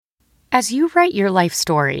As you write your life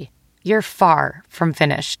story, you're far from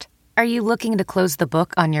finished. Are you looking to close the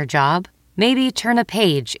book on your job? Maybe turn a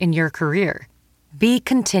page in your career? Be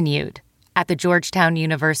continued at the Georgetown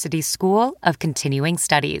University School of Continuing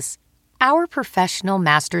Studies. Our professional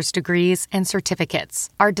master's degrees and certificates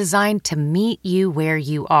are designed to meet you where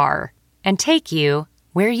you are and take you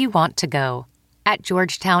where you want to go. At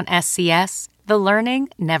Georgetown SCS, the learning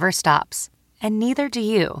never stops, and neither do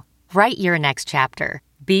you. Write your next chapter.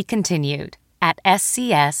 Be continued at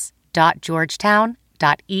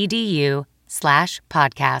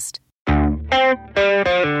scs.georgetown.edu/podcast.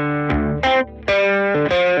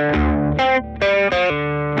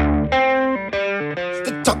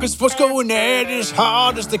 The talking sports going at it as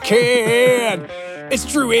hard as they can. It's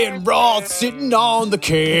Drew and Roth sitting on the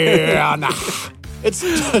can.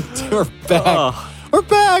 We're back. Oh. We're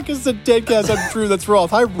back. It's the Deadcast. I'm Drew. That's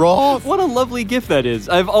Roth. Hi, Roth. What a lovely gift that is.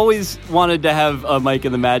 I've always wanted to have a Mike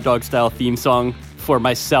and the Mad Dog style theme song for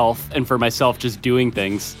myself and for myself just doing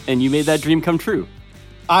things, and you made that dream come true.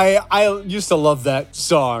 I used to love that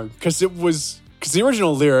song because the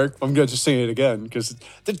original lyric, I'm going to just sing it again, because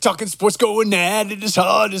they're talking sports going at it as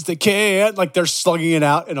hard as they can. Like they're slugging it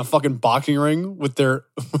out in a fucking boxing ring with their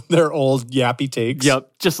old yappy takes.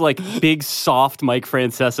 Yep, just like big, soft Mike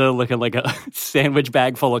Francesa looking like a sandwich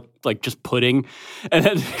bag full of like just pudding. And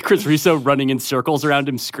then Chris Russo running in circles around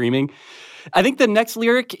him screaming. I think the next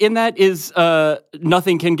lyric in that is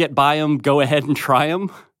nothing can get by him, go ahead and try him.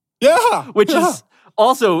 Yeah. Which is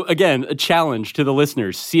also, again, a challenge to the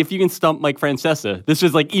listeners. See if you can stump Mike Francesa. This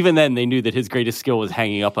was like, even then they knew that his greatest skill was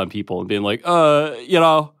hanging up on people and being like, But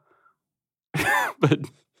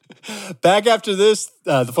Back After This,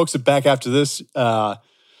 the folks at Back After This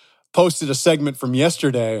posted a segment from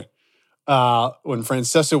yesterday when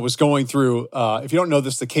Francesa was going through, if you don't know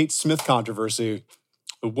this, the Kate Smith controversy,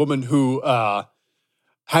 the woman who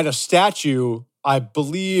had a statue, I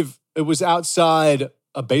believe it was outside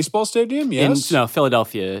a baseball stadium, yes? In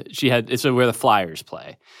Philadelphia. It's where the Flyers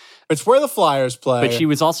play. It's where the Flyers play. But she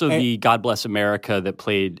was also the God Bless America that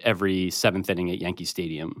played every seventh inning at Yankee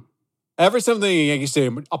Stadium. Every seventh inning at Yankee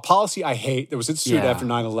Stadium. A policy I hate that was instituted after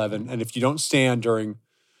 9/11. And if you don't stand during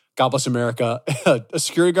God Bless America, a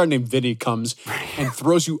security guard named Vinny comes and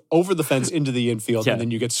throws you over the fence into the infield, and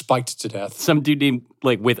then you get spiked to death. Some dude named,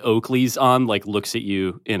 like, with Oakleys on, like, looks at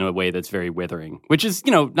you in a way that's very withering, which is,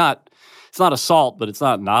 it's not assault, but it's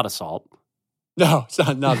not assault. No, it's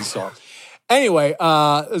not assault. Anyway,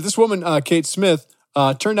 this woman, Kate Smith,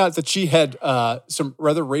 turned out that she had some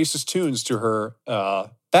rather racist tunes to her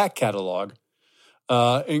back catalog,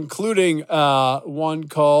 including one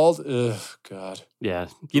called, God. Yeah.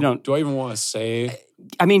 Do I even want to say?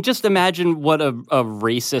 I mean, just imagine what a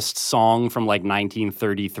racist song from like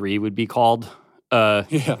 1933 would be called.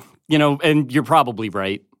 Yeah. And you're probably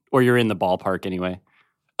right, or you're in the ballpark anyway.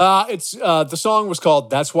 It's the song was called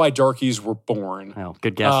 "That's Why Darkies Were Born." Oh,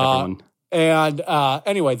 good guess, everyone. And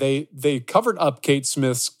anyway, they covered up Kate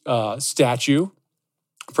Smith's statue,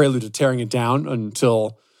 prelude to tearing it down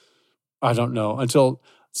until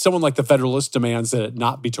someone like the Federalist demands that it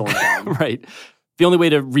not be torn down. Right. The only way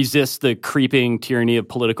to resist the creeping tyranny of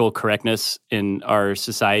political correctness in our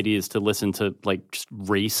society is to listen to like just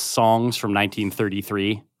race songs from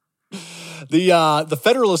 1933. The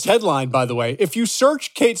Federalist headline, by the way, if you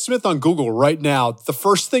search Kate Smith on Google right now, the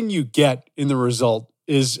first thing you get in the result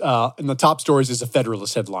is in the top stories is a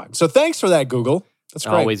Federalist headline. So thanks for that, Google. That's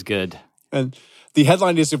great. Always good. And the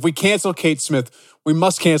headline is, if we cancel Kate Smith, we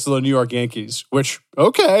must cancel the New York Yankees, which,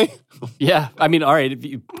 okay. Yeah. I mean, all right, if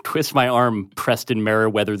you twist my arm, Preston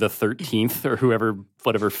Merriweather the 13th or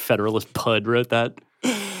whatever Federalist pud wrote that.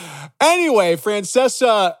 Anyway,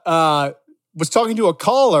 Francesa was talking to a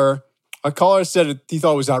caller. A caller said he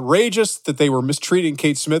thought it was outrageous that they were mistreating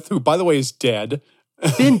Kate Smith, who, by the way, is dead.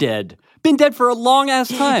 Been dead. Been dead for a long-ass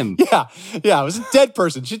time. Yeah, it was a dead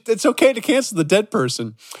person. It's okay to cancel the dead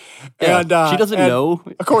person. Yeah, and she doesn't know.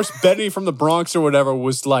 Of course, Betty from the Bronx or whatever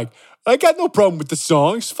was like, I got no problem with the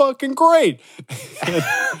song. It's fucking great.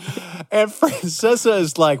 and Francesa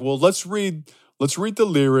is like, well, let's read the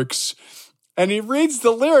lyrics. And he reads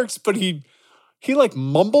the lyrics, but he like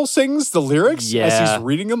mumble sings the lyrics as he's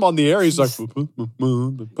reading them on the air. He's like,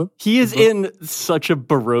 he is in such a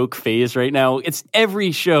Baroque phase right now. It's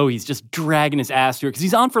every show he's just dragging his ass through because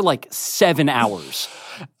he's on for like 7 hours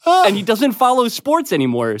and he doesn't follow sports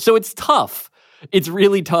anymore. So it's tough. It's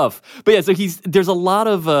really tough. But yeah, so there's a lot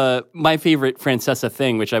of my favorite Francesa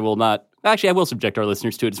thing, which I will subject our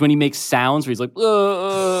listeners to it, is when he makes sounds where he's like, like,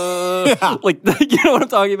 you know what I'm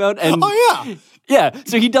talking about? And Yeah,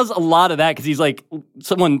 so he does a lot of that because he's like,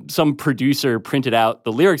 some producer printed out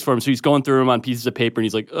the lyrics for him, so he's going through them on pieces of paper, and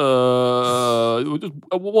he's like,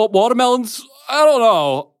 watermelons? I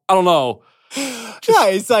don't know. Yeah,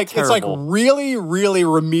 it's like terrible. really, really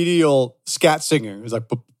remedial scat singing. It's like.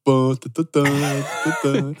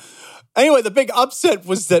 Anyway, the big upset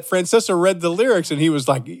was that Francesa read the lyrics and he was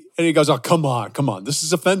like, and he goes, "Oh, come on, this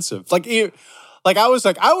is offensive." I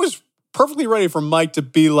was perfectly ready for Mike to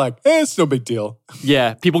be like, it's no big deal.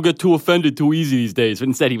 Yeah, people get too offended too easy these days. But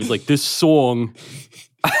instead, he was like, this song,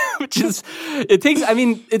 which is,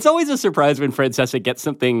 it's always a surprise when Francesa gets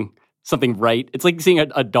something right. It's like seeing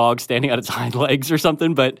a dog standing on its hind legs or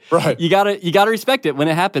something, but right. you gotta respect it when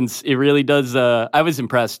it happens. It really does. I was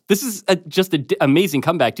impressed. This is just an amazing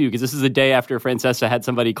comeback too, because this is the day after Francesa had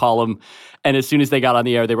somebody call him, and as soon as they got on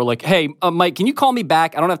the air, they were like, "Hey, Mike, can you call me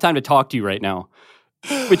back? I don't have time to talk to you right now."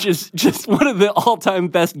 Which is just one of the all-time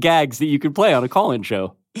best gags that you could play on a call-in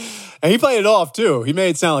show. And he played it off too. He made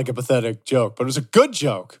it sound like a pathetic joke, but it was a good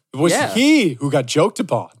joke. It was he who got joked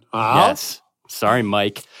upon. Yes. Sorry,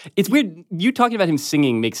 Mike. It's weird. You talking about him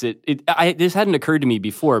singing makes this hadn't occurred to me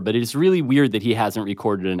before, but it's really weird that he hasn't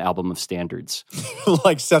recorded an album of standards.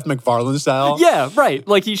 Like Seth MacFarlane style? Yeah, right.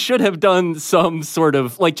 Like he should have done some sort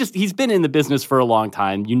of, he's been in the business for a long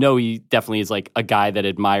time. You know, he definitely is like a guy that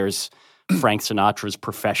admires Frank Sinatra's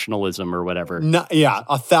professionalism or whatever. No, yeah,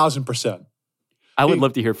 1,000%. I would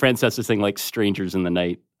love to hear Francesa sing like Strangers in the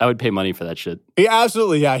Night. I would pay money for that shit. He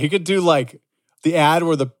absolutely, he could do like the ad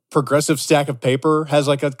where the Progressive stack of paper has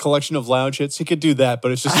like a collection of lounge hits. He could do that,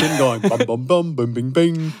 but it's just him going bum bum bum bing bing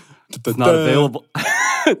bing. It's not available.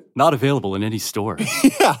 Not available in any store.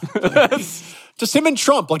 Yeah. Just him and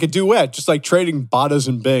Trump, like a duet, just like trading Badas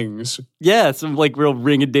and Bings. Yeah, some like real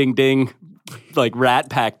ring-a-ding-ding, like Rat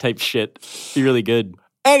Pack type shit. Be really good.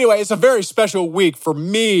 Anyway, it's a very special week for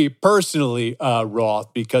me personally,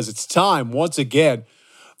 Roth, because it's time once again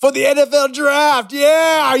for the NFL draft.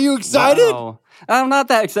 Yeah, are you excited? Wow. I'm not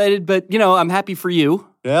that excited, but I'm happy for you.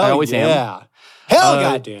 Hell I always am. Hell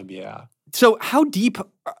goddamn yeah. So how deep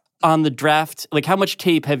on the draft, like how much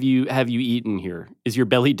tape have you eaten here? Is your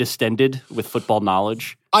belly distended with football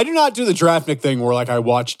knowledge? I do not do the Draftnik thing where like I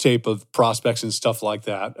watch tape of prospects and stuff like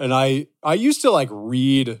that. And I used to like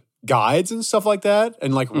read guides and stuff like that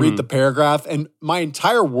and like read the paragraph, and my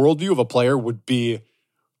entire worldview of a player would be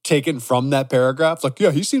taken from that paragraph. Like, yeah,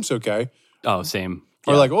 he seems okay. Oh, same.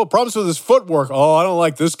 Or like, problems with his footwork. Oh, I don't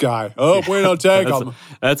like this guy. Oh, we don't take him.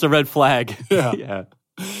 That's a red flag. Yeah. Yeah.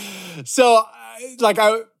 So,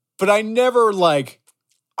 I never watched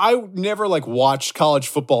college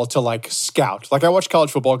football to like scout. Like I watched college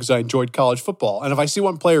football because I enjoyed college football. And if I see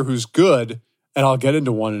one player who's good, and I'll get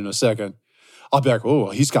into one in a second, I'll be like, oh,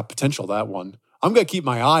 he's got potential, that one. I'm going to keep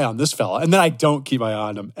my eye on this fella. And then I don't keep my eye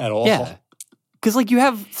on him at all. Yeah. Because, like, you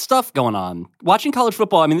have stuff going on. Watching college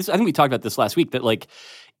football, I mean, I think we talked about this last week, that, like,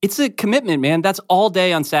 it's a commitment, man. That's all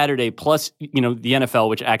day on Saturday, plus, the NFL,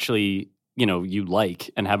 which actually, you like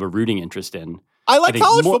and have a rooting interest in. I like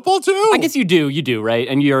college football, too. I guess you do, right?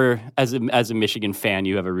 And you're, as a Michigan fan,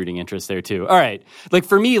 you have a rooting interest there, too. All right. Like,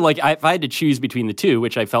 for me, like, if I had to choose between the two,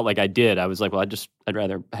 which I felt like I did, I was like, well, I'd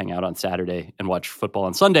rather hang out on Saturday and watch football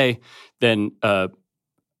on Sunday than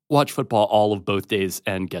watch football all of both days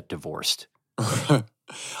and get divorced.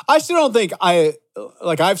 I still don't think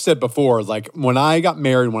like I've said before, like when I got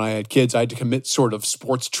married, when I had kids, I had to commit sort of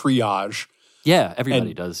sports triage. Yeah,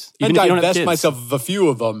 everybody does. Even and divest myself of a few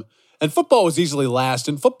of them. And football was easily last.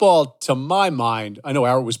 And football, to my mind, I know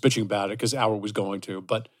Howard was bitching about it because Howard was going to,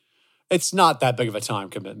 but it's not that big of a time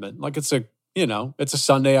commitment. Like it's a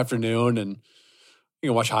Sunday afternoon and you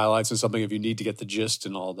can watch highlights and something if you need to get the gist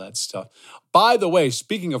and all that stuff. By the way,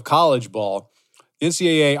 speaking of college ball, the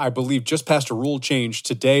NCAA, I believe, just passed a rule change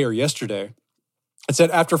today or yesterday. It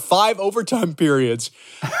said after 5 overtime periods,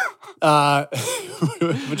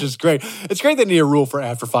 which is great. It's great they need a rule for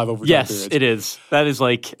after 5 overtime periods. Yes, it is. That is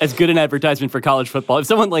like as good an advertisement for college football. If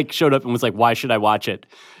someone like showed up and was like, why should I watch it?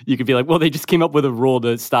 You could be like, well, they just came up with a rule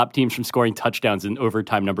to stop teams from scoring touchdowns in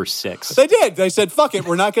overtime number 6. They did. They said, fuck it.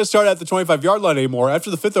 We're not going to start at the 25-yard line anymore.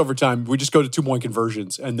 After the 5th overtime, we just go to 2-point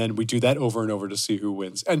conversions, and then we do that over and over to see who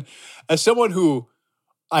wins. And as someone who,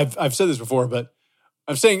 I've said this before, but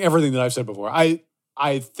I'm saying everything that I've said before. I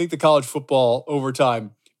think the college football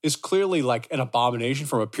overtime is clearly like an abomination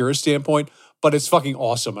from a purist standpoint, but it's fucking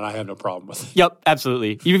awesome, and I have no problem with it. Yep,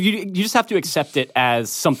 absolutely. You just have to accept it as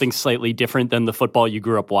something slightly different than the football you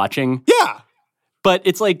grew up watching. Yeah. But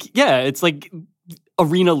it's like, it's like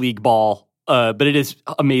Arena League ball but it is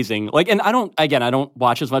amazing. Like, and I don't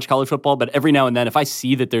watch as much college football, but every now and then, if I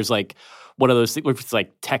see that there's like one of those things where it's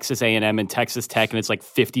like Texas A&M and Texas Tech, and it's like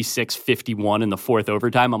 56-51 in the fourth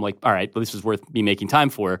overtime, I'm like, all right, well, this is worth me making time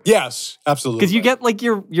for. Yes, absolutely. Because you get like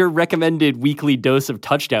your recommended weekly dose of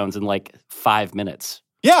touchdowns in like 5 minutes.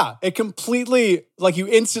 Yeah, it completely, like you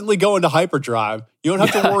instantly go into hyperdrive. You don't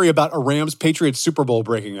have to worry about a Rams-Patriots Super Bowl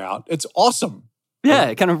breaking out. It's awesome. Yeah,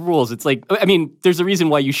 it kind of rules. It's like, I mean, there's a reason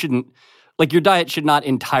why you shouldn't, like your diet should not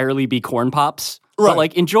entirely be corn pops. Right. But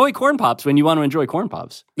like enjoy corn pops when you want to enjoy corn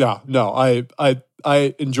pops. Yeah, no,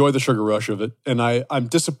 I enjoy the sugar rush of it. And I'm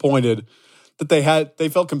disappointed that they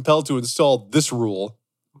felt compelled to install this rule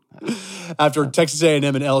after Texas A&M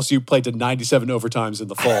and LSU played to 97 overtimes in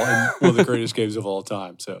the fall in one of the greatest games of all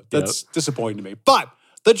time. So that's disappointing to me. But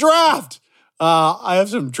the draft! I have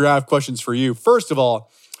some draft questions for you. First of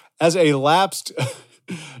all, as a lapsed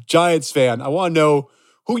Giants fan, I want to know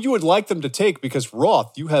who you would like them to take, because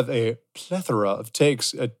Roth, you have a plethora of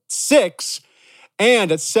takes at 6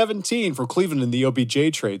 and at 17 for Cleveland in the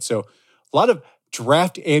OBJ trade. So a lot of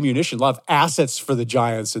draft ammunition, a lot of assets for the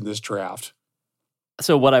Giants in this draft.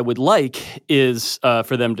 So what I would like is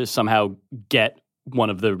for them to somehow get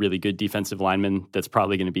one of the really good defensive linemen that's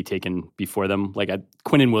probably going to be taken before them. Like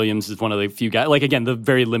Quinnen Williams is one of the few guys, like again, the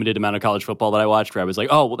very limited amount of college football that I watched where I was like,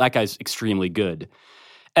 oh, well, that guy's extremely good.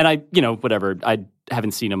 And I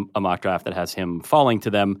haven't seen a mock draft that has him falling to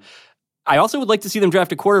them. I also would like to see them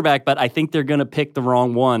draft a quarterback, but I think they're going to pick the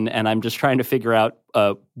wrong one. And I'm just trying to figure out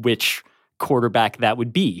which quarterback that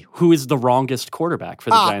would be. Who is the wrongest quarterback for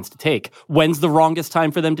the Giants to take? When's the wrongest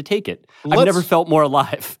time for them to take it? I've never felt more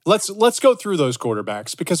alive. Let's go through those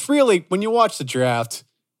quarterbacks, because really, when you watch the draft,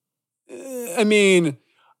 I mean,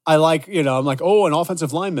 I'm like, oh, an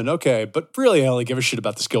offensive lineman, okay. But really, I only give a shit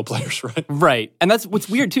about the skill players, right? Right. And that's what's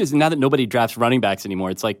weird, too, is now that nobody drafts running backs anymore,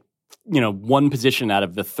 it's like, one position out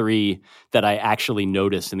of the 3 that I actually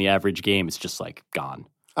noticed in the average game is just like gone.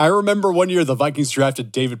 I remember one year the Vikings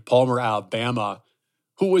drafted David Palmer, Alabama,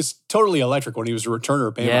 who was totally electric when he was a returner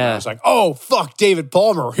at Bama. Yeah. I was like, oh, fuck, David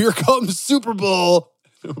Palmer. Here comes Super Bowl.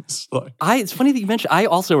 It was like, it's funny that you mentioned, I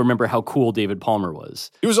also remember how cool David Palmer was.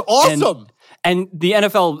 He was awesome. And the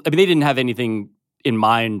NFL, I mean, they didn't have anything in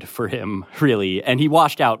mind for him, really, and he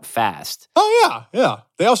washed out fast. Oh, yeah.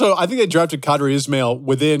 They also, I think they drafted Qadry Ismail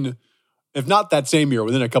within, if not that same year,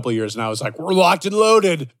 within a couple of years, and I was like, we're locked and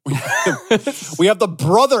loaded. We have the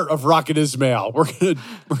brother of Rocket Ismail. We're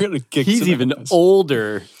gonna kick. He's even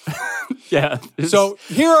older. Yeah. So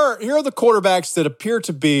here are the quarterbacks that appear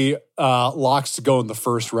to be locks to go in the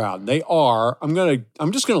first round. They are.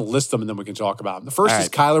 I'm just gonna list them and then we can talk about them. The first is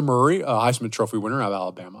Kyler Murray, a Heisman Trophy winner out of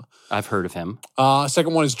Alabama. I've heard of him.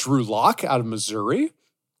 Second one is Drew Lock out of Missouri.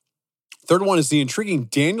 Third one is the intriguing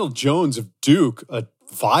Daniel Jones of Duke, a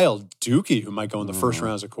vile Dookie who might go in the first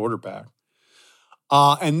round as a quarterback.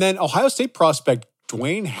 And then Ohio State prospect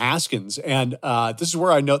Dwayne Haskins. And this is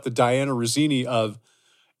where I note that Diana Rossini of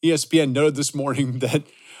ESPN noted this morning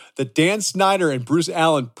that Dan Snyder and Bruce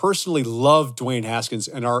Allen personally love Dwayne Haskins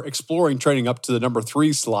and are exploring trading up to the number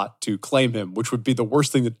 3 slot to claim him, which would be the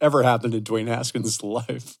worst thing that ever happened in Dwayne Haskins'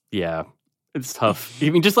 life. Yeah, it's tough. I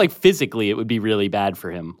mean, just like physically, it would be really bad for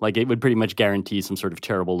him. Like it would pretty much guarantee some sort of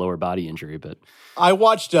terrible lower body injury. But I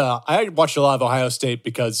watched a lot of Ohio State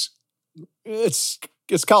because it's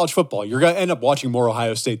college football. You're going to end up watching more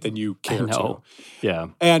Ohio State than you care to. Yeah.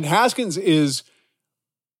 And Haskins is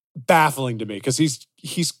baffling to me because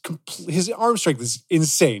his arm strength is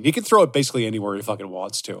insane. He can throw it basically anywhere he fucking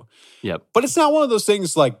wants to. Yep. But it's not one of those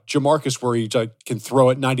things like Jamarcus where he can throw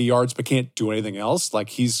it 90 yards but can't do anything else. Like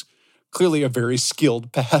he's clearly a very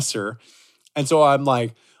skilled passer. And so I'm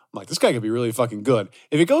like, this guy could be really fucking good.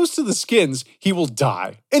 If it goes to the Skins, he will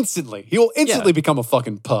die instantly. He will instantly become a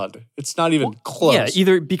fucking pud. It's not even close. Yeah,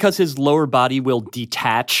 either because his lower body will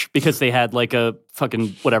detach because they had like a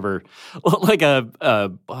fucking whatever, like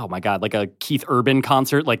like a Keith Urban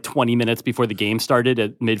concert like 20 minutes before the game started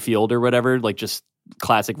at midfield or whatever, like just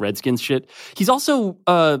classic Redskins shit. He's also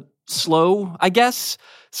slow, I guess,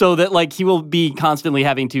 so that like he will be constantly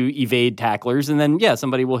having to evade tacklers, and then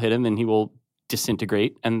somebody will hit him and he will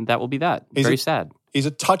disintegrate, and that will be that. Very sad. He's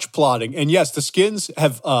a touch plotting. And yes, the Skins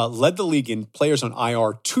have led the league in players on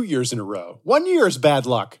IR 2 years in a row. 1 year is bad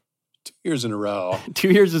luck. 2 years in a row.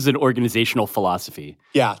 2 years is an organizational philosophy.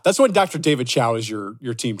 Yeah, that's when Dr. David Chow is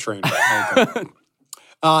your team trainer.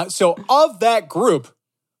 So of that group,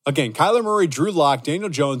 again, Kyler Murray, Drew Lock, Daniel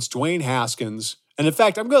Jones, Dwayne Haskins. And in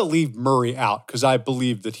fact, I'm going to leave Murray out because I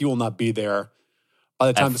believe that he will not be there by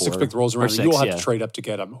the time the 6th pick rolls around. You will have to trade up to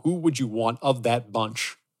get him. Who would you want of that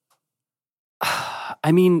bunch?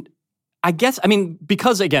 I mean, I guess, I mean,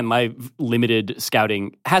 because again, my limited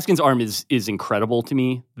scouting, Haskins' arm is incredible to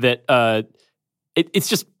me. That it's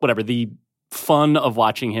just whatever, the fun of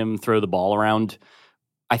watching him throw the ball around.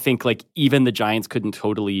 I think like even the Giants couldn't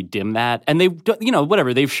totally dim that, and they,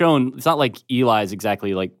 whatever they've shown. It's not like Eli's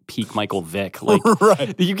exactly like peak Michael Vick. Like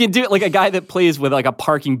right. You can do it. Like a guy that plays with like a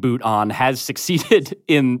parking boot on has succeeded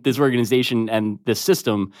in this organization and this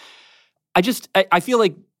system. I feel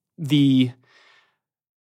like the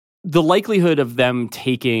likelihood of them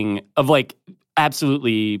like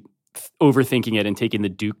absolutely overthinking it and taking the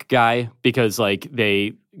Duke guy because like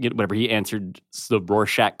he answered the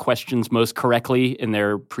Rorschach questions most correctly in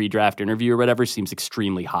their pre-draft interview or whatever seems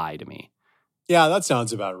extremely high to me. Yeah, that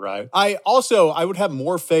sounds about right. I would have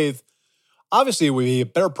more faith. Obviously, it would be a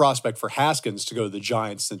better prospect for Haskins to go to the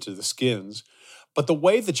Giants than to the Skins. But the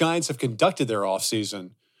way the Giants have conducted their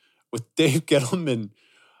offseason with Dave Gettleman,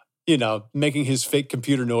 making his fake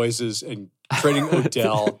computer noises and trading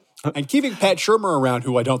Odell and keeping Pat Shurmur around,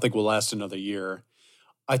 who I don't think will last another year,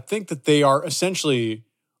 I think that they are essentially,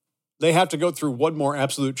 they have to go through one more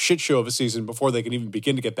absolute shit show of a season before they can even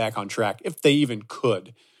begin to get back on track, if they even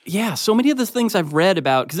could. Yeah, so many of the things I've read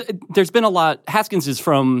about, because there's been a lot, Haskins is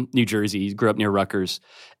from New Jersey, he grew up near Rutgers.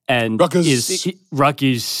 And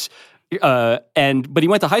Rutgers. But he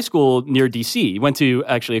went to high school near D.C. He went to,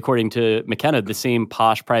 actually, according to McKenna, the same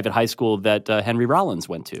posh private high school that Henry Rollins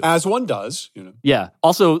went to. As one does, Yeah,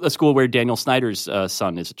 also a school where Daniel Snyder's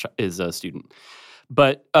son is a student.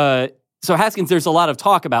 But so Haskins, there's a lot of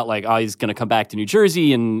talk about like, he's going to come back to New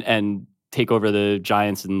Jersey and take over the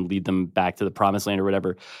Giants and lead them back to the promised land or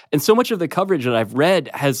whatever. And so much of the coverage that I've read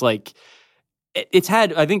has like, it's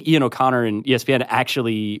had, I think Ian O'Connor and ESPN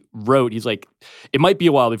actually wrote, he's like, it might be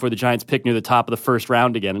a while before the Giants pick near the top of the first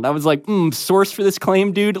round again. And I was like, source for this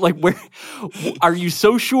claim, dude? Like, where are you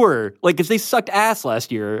so sure? Like, because they sucked ass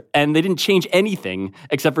last year and they didn't change anything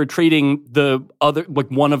except for trading the other, like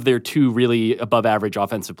one of their two really above average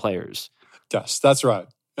offensive players. Yes, that's right.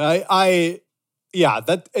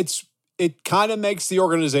 It kind of makes the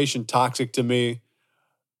organization toxic to me.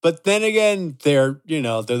 But then again, they're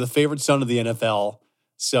the favorite son of the NFL.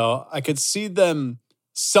 So I could see them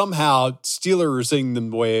somehow Steelersing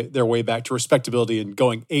their way back to respectability and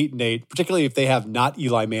going 8-8, particularly if they have not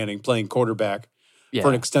Eli Manning playing quarterback for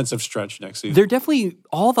an extensive stretch next season. They're definitely,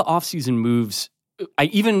 all the offseason moves, I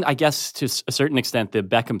guess to a certain extent, the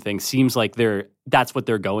Beckham thing seems like that's what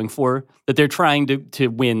they're going for, that they're trying to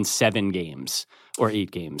win 7 games. Or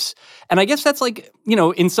 8 games. And I guess that's like,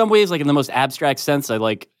 in some ways, like in the most abstract sense, I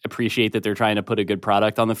like appreciate that they're trying to put a good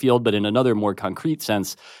product on the field. But in another more concrete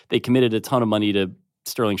sense, they committed a ton of money to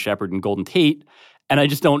Sterling Shepard and Golden Tate. And I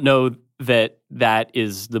just don't know that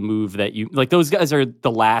is the move that like those guys are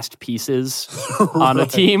the last pieces on a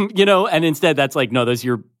team, and instead that's like, no, those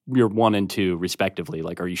you're 1 and 2 respectively.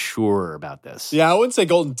 Like, are you sure about this? Yeah, I wouldn't say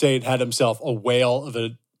Golden Tate had himself a whale of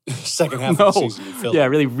a second half of the season in Philly. Yeah,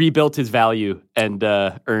 really rebuilt his value and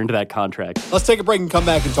earned that contract. Let's take a break and come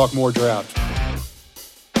back and talk more draft.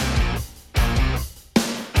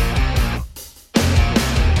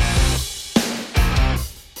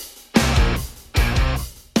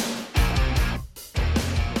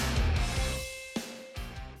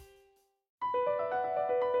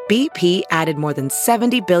 BP added more than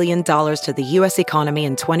 $70 billion to the U.S. economy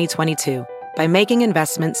in 2022 by making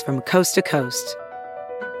investments from coast to coast.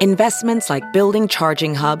 Investments like building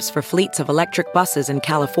charging hubs for fleets of electric buses in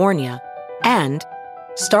California and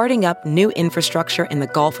starting up new infrastructure in the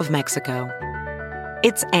Gulf of Mexico.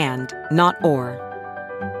 It's and, not or.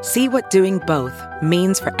 See what doing both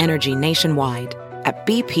means for energy nationwide at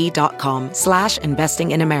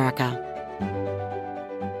bp.com/investing in America.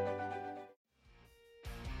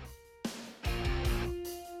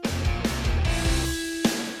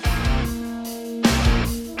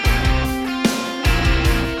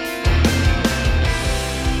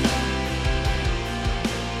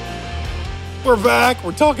 We're back.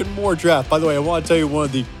 We're talking more draft. By the way, I want to tell you one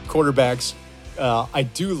of the quarterbacks I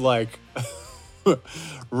do like,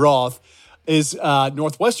 Roth, is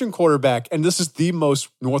Northwestern quarterback, and this is the most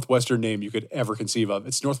Northwestern name you could ever conceive of.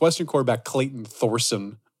 It's Northwestern quarterback Clayton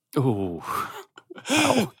Thorson. Ooh.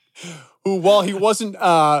 Wow. Who, while he wasn't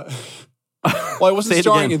starring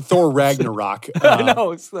in Thor Ragnarok. I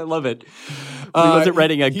know. I love it. He wasn't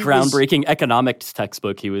writing a groundbreaking economics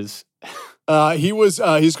textbook. He was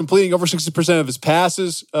completing over 60% of his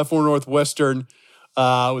passes for Northwestern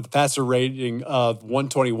with a passer rating of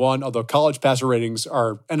 121, although college passer ratings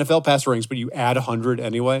are NFL passer ratings, but you add 100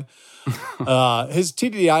 anyway. His T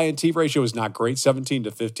to the INT ratio is not great,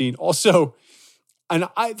 17-15. Also,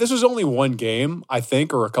 this was only one game, I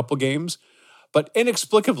think, or a couple games, but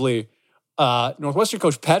inexplicably, Northwestern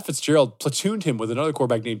coach Pat Fitzgerald platooned him with another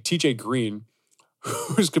quarterback named TJ Green,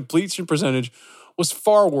 whose completion percentage was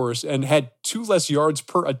far worse and had 2 less yards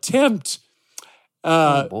per attempt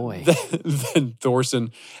than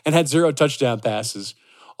Thorson, and had 0 touchdown passes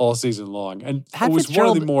all season long. And it was one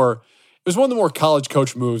of the more college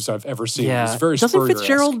coach moves I've ever seen. Yeah. It was very Doesn't Spurrier-esque.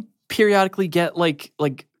 Fitzgerald periodically get like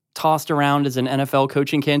tossed around as an NFL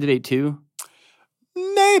coaching candidate too?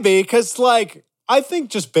 Maybe, because I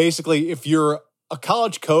think just basically if you're a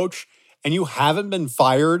college coach and you haven't been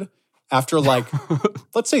fired after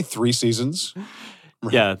let's say 3 seasons.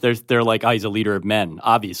 Right? Yeah, they're like, oh, he's a leader of men,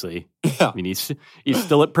 obviously. Yeah. I mean, he's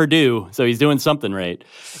still at Purdue, so he's doing something right.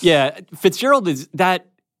 Yeah, Fitzgerald is that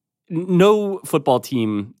no football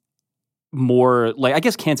team more I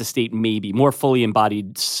guess Kansas State maybe more fully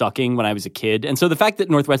embodied sucking when I was a kid. And so the fact that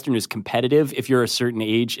Northwestern is competitive if you're a certain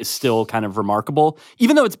age is still kind of remarkable,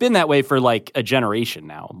 even though it's been that way for a generation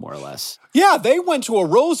now, more or less. Yeah, they went to a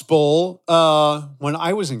Rose Bowl when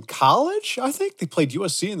I was in college. I think they played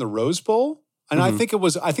USC in the Rose Bowl. And I think it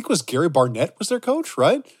was Gary Barnett was their coach,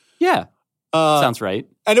 right? Yeah. Sounds right.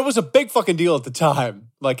 And it was a big fucking deal at the time.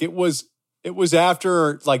 It was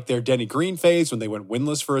after their Denny Green phase when they went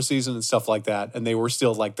winless for a season and stuff like that. And they were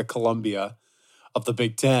still the Columbia of the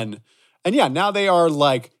Big Ten. And yeah, now they are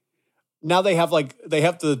now they have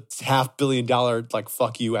the $500 million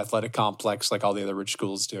fuck you athletic complex like all the other rich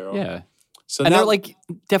schools do. Yeah. So and now, they're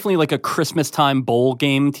definitely a Christmas time bowl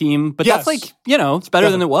game team. But yes, that's it's better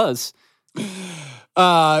than it was.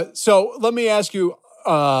 So let me ask you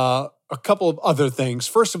a couple of other things.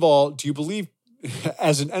 First of all, do you believe,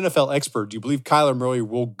 as an NFL expert, do you believe Kyler Murray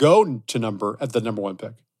will go to the number 1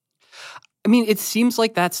 pick? I mean, it seems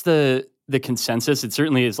like that's the consensus. It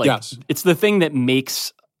certainly is. Yes. It's the thing that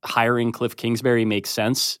makes hiring Cliff Kingsbury make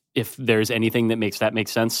sense. If there's anything that makes that make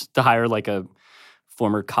sense, to hire a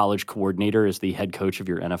former college coordinator as the head coach of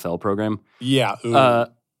your NFL program. Yeah.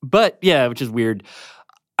 But yeah, which is weird.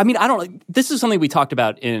 I mean, this is something we talked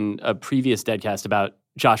about in a previous Deadcast about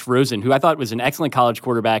Josh Rosen, who I thought was an excellent college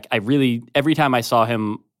quarterback. Every time I saw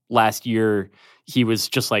him last year, he was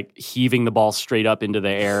just heaving the ball straight up into the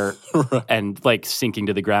air right. and sinking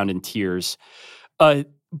to the ground in tears. But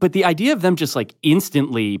the idea of them just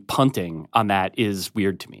instantly punting on that is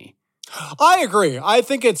weird to me. I agree. I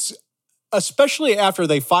think it's, especially after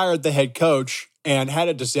they fired the head coach and had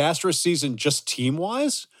a disastrous season just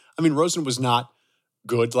team-wise. I mean, Rosen was not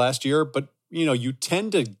good last year, but you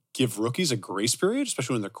tend to give rookies a grace period,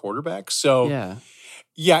 especially when they're quarterbacks. So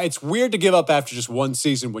yeah, it's weird to give up after just 1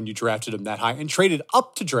 season when you drafted him that high and traded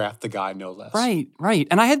up to draft the guy, no less. Right.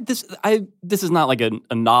 And I had this. This is not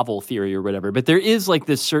a novel theory or whatever, but there is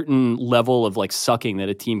this certain level of sucking that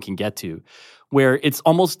a team can get to, where it's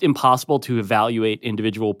almost impossible to evaluate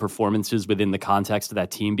individual performances within the context of that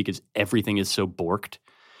team because everything is so borked.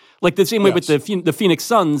 The same way with the Phoenix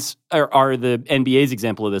Suns are the NBA's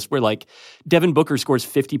example of this, where Devin Booker scores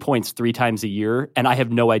 50 points 3 times a year, and I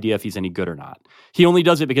have no idea if he's any good or not. He only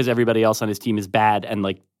does it because everybody else on his team is bad, and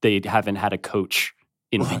they haven't had a coach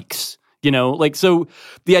in weeks. So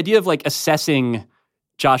the idea of assessing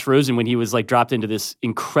Josh Rosen when he was dropped into this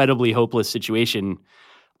incredibly hopeless situation,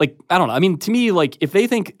 I don't know. I mean, to me, if they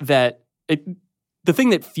think that the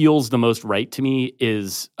thing that feels the most right to me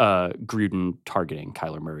is Gruden targeting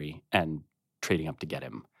Kyler Murray and trading up to get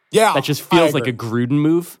him. Yeah. That just feels like a Gruden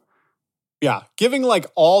move. Yeah. Giving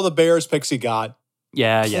all the Bears picks he got.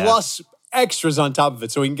 Yeah. Plus extras on top of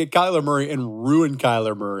it so he can get Kyler Murray and ruin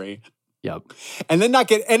Kyler Murray. Yep. And then not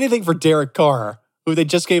get anything for Derek Carr, who they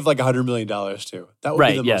just gave $100 million to. That would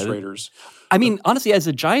be the most Raiders. I mean, honestly, as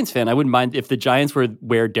a Giants fan, I wouldn't mind if the Giants were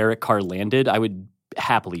where Derek Carr landed. I would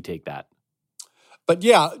happily take that. But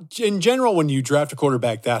yeah, in general, when you draft a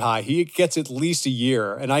quarterback that high, he gets at least a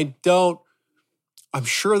year. And I'm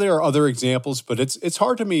sure there are other examples, but it's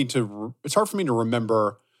hard for me to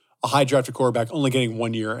remember a high drafted quarterback only getting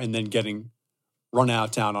 1 year and then getting run out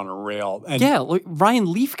of town on a rail. And Ryan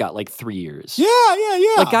Leaf got 3 years.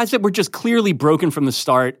 Yeah. Guys that were just clearly broken from the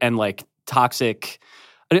start and toxic.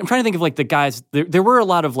 I'm trying to think of the guys. There were a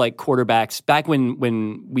lot of quarterbacks back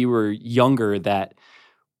when we were younger that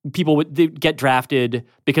people would get drafted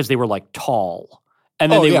because they were tall,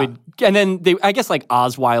 and then I guess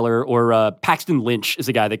Osweiler or Paxton Lynch is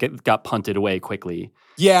a guy that got punted away quickly.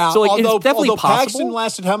 Yeah, so it's definitely possible. Paxton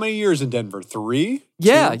lasted how many years in Denver? 3?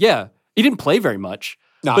 Yeah, 2? yeah. He didn't play very much,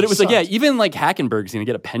 but it was even Hackenberg's going to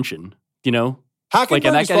get a pension.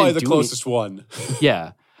 Hackenberg is probably the closest one.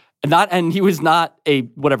 Yeah, and he was not a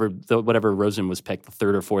whatever Rosen was picked, the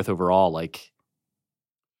 3rd or 4th overall.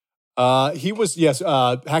 He was, yes.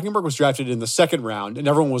 Hackenberg was drafted in the 2nd round, and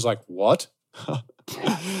everyone was like, what?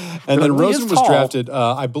 And then Really Rosen is was tall. drafted,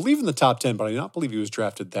 I believe, in the top 10, but I do not believe he was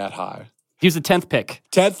drafted that high. He was the 10th pick.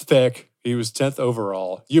 10th pick. He was 10th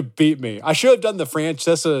overall. You beat me. I should have done the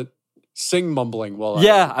Francesa sing mumbling while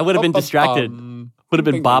Yeah, I would have been Bum, bum, distracted. bum. Would have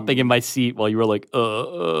been Bing, bopping bing. in my seat while you were like,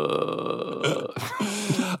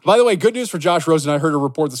 By the way, good news for Josh Rosen. I heard a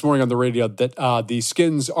report this morning on the radio that the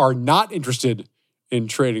Skins are not interested in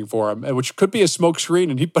trading for him, which could be a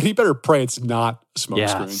smokescreen. But he better pray it's not a smokescreen.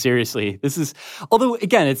 Yeah, seriously. This is, although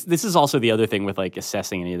again, this is also the other thing with like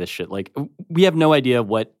assessing any of this shit. Like, we have no idea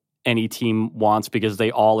what any team wants because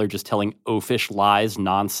they all are just telling oafish lies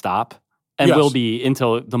nonstop and Yes. will be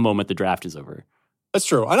until the moment the draft is over. That's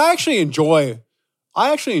true. And I actually enjoy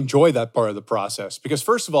that part of the process because,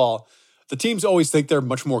 first of all, the teams always think they're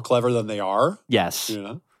much more clever than they are. Yes. You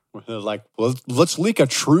know, they're like, well, let's leak a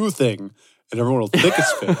true thing and everyone will think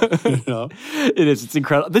it's fake. You know? It is. It's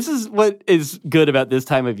incredible. This is what is good about this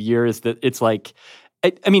time of year is that it's like,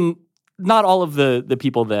 I mean, not all of the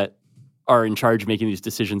people that are in charge of making these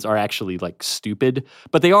decisions are actually like stupid,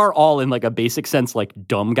 but they are all in like a basic sense like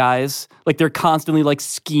dumb guys. Like they're constantly like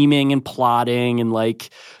scheming and plotting and like,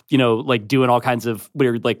 you know, like doing all kinds of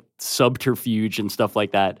weird like subterfuge and stuff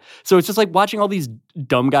like that. So it's just like watching all these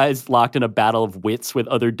dumb guys locked in a battle of wits with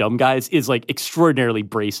other dumb guys is like extraordinarily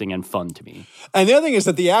bracing and fun to me. And the other thing is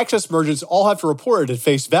that the access merchants all have to report it at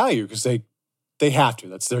face value because they have to.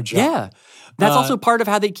 That's their job. Yeah. That's also part of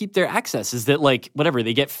how they keep their access is that like, whatever,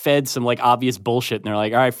 they get fed some like obvious bullshit and they're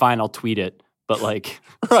like, all right, fine, I'll tweet it. But like,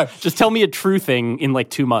 Right. just tell me a true thing in like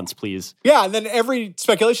 2 months, please. Yeah, and then every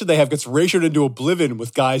speculation they have gets ratioed into oblivion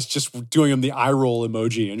with guys just doing them the eye roll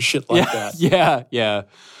emoji and shit like that. Yeah.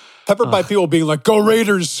 Peppered by people being like, go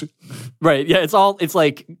Raiders. Right. Yeah. It's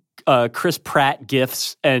like Chris Pratt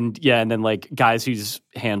gifs and then like guys whose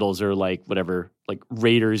handles are like whatever, like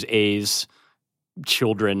Raiders A's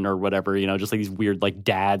children or whatever, you know, just like these weird like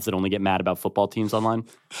dads that only get mad about football teams online.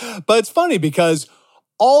 But it's funny because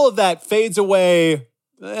all of that fades away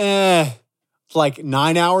like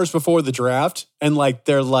 9 hours before the draft. And like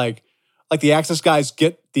they're like the access guys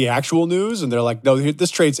get the actual news and they're like, no,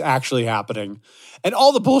 this trade's actually happening. And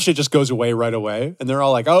all the bullshit just goes away right away. And they're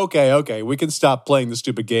all like, okay, we can stop playing the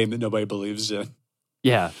stupid game that nobody believes in.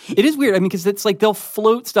 Yeah. It is weird. I mean, because it's like they'll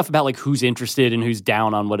float stuff about like who's interested and who's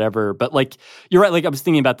down on whatever. But like, you're right. Like I was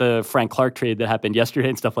thinking about the Frank Clark trade that happened yesterday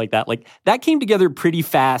and stuff like that. Like that came together pretty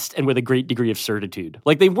fast and with a great degree of certitude.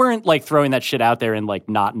 Like they weren't like throwing that shit out there and like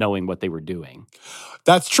not knowing what they were doing.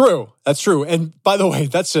 That's true. And by the way,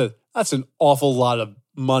 that's an awful lot of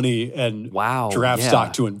money and draft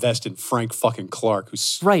stock to invest in Frank fucking Clark,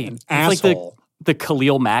 who's an asshole. Like the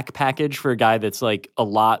Khalil Mack package for a guy that's like a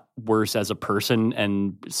lot worse as a person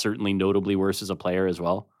and certainly notably worse as a player as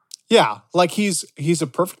well. Yeah, like he's a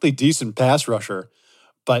perfectly decent pass rusher,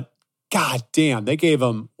 but god damn, they gave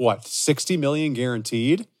him what, $60 million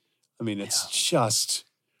guaranteed? I mean, it's just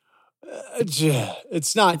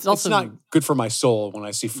it's not good for my soul when I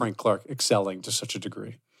see Frank Clark excelling to such a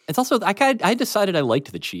degree. It's also, I decided I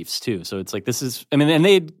liked the Chiefs too. So it's like, and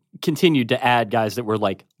they had continued to add guys that were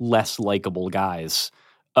like less likable guys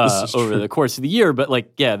over the course of the year. But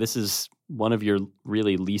like, yeah, this is one of your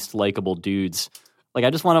really least likable dudes. Like, I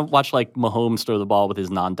just want to watch like Mahomes throw the ball with his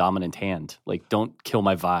non-dominant hand. Like, don't kill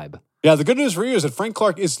my vibe. Yeah, the good news for you is that Frank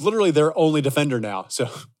Clark is literally their only defender now. So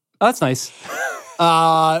that's nice.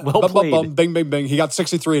 Well played. Bing, bing, bing. He got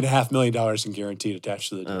 $63.5 million in guaranteed attached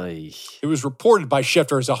to the deal. It was reported by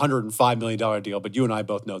Schefter as a $105 million deal, but you and I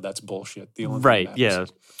both know that's bullshit. The only right, yeah.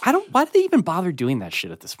 Why do they even bother doing that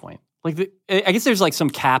shit at this point? Like, I guess there's like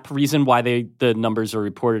some cap reason why the numbers are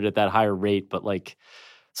reported at that higher rate, but like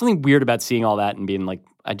something weird about seeing all that and being like,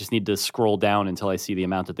 I just need to scroll down until I see the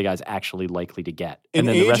amount that the guy's actually likely to get. And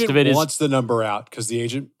then the rest of it wants the number out because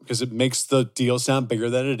it makes the deal sound bigger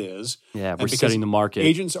than it is. Yeah, we're studying the market.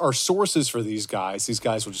 Agents are sources for these guys. These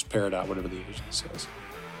guys will just parrot out whatever the agent says.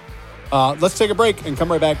 Let's take a break and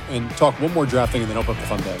come right back and talk one more draft thing and then open up the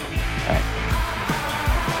fun bag. All right.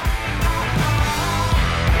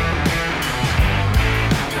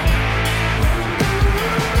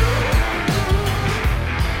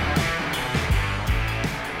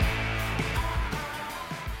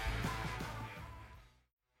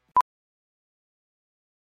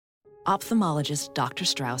 Ophthalmologist Dr.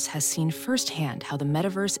 Strauss has seen firsthand how the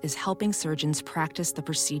metaverse is helping surgeons practice the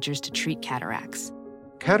procedures to treat cataracts.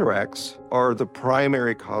 Cataracts are the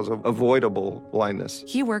primary cause of avoidable blindness.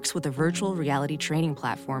 He works with a virtual reality training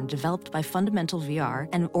platform developed by Fundamental VR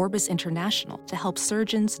and Orbis International to help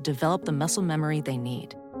surgeons develop the muscle memory they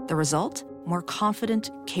need. The result? More confident,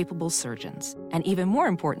 capable surgeons. And even more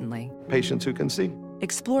importantly, patients who can see.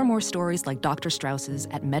 Explore more stories like Dr. Strauss's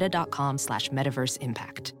at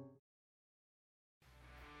meta.com/metaverseimpact.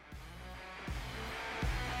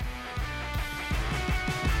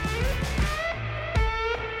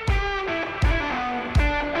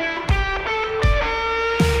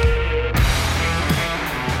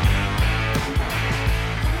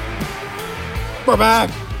 We're back.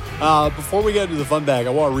 Before we get into the fun bag, I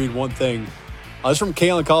want to read one thing. This is from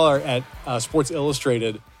Kalen Collar at Sports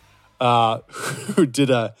Illustrated, who did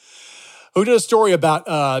a story about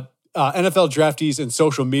NFL draftees and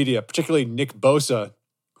social media, particularly Nick Bosa,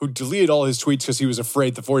 who deleted all his tweets because he was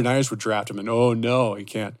afraid the 49ers would draft him. And oh no, he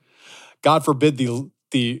can't. God forbid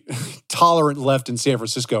the tolerant left in San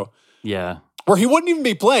Francisco. Yeah. Where he wouldn't even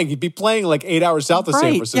be playing. He'd be playing like 8 hours south of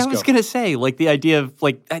San Francisco. Yeah, I was going to say, like, the idea of,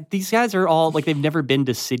 like, these guys are all, like, they've never been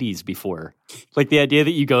to cities before. Like, the idea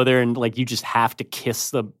that you go there and, like, you just have to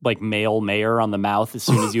kiss the, like, male mayor on the mouth as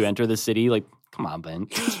soon as you enter the city. Like, come on, Ben.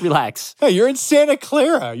 Just relax. Hey, you're in Santa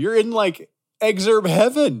Clara. You're in, like, exurb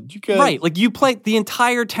heaven. You could... Right. Like, you play, the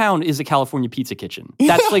entire town is a California pizza kitchen.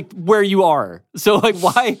 That's, like, where you are. So, like,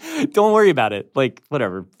 why? Don't worry about it. Like,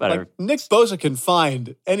 whatever. Like, Nick Bosa can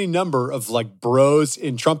find any number of, like, bros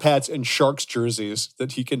in Trump hats and Sharks jerseys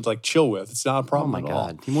that he can, like, chill with. It's not a problem at all. Oh,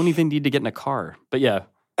 my God. He won't even need to get in a car. But, yeah.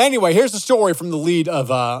 Anyway, here's the story from the lead of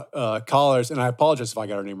Collars, and I apologize if I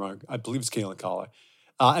got her name wrong. I believe it's Kalen Collar.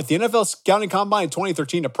 At the NFL Scouting Combine in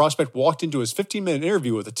 2013, a prospect walked into his 15-minute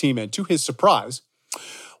interview with the team and, to his surprise,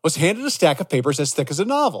 was handed a stack of papers as thick as a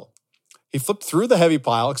novel. He flipped through the heavy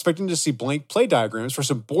pile, expecting to see blank play diagrams for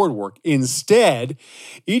some board work. Instead,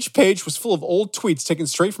 each page was full of old tweets taken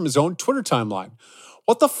straight from his own Twitter timeline.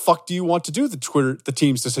 What the fuck do you want to do? The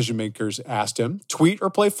team's decision makers asked him. Tweet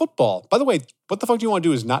or play football? By the way, what the fuck do you want to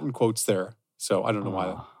do is not in quotes there. So I don't know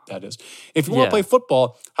why that is. If you want to play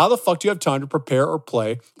football, how the fuck do you have time to prepare or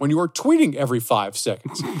play when you are tweeting every 5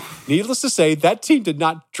 seconds? Needless to say, that team did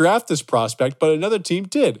not draft this prospect, but another team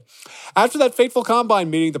did. After that fateful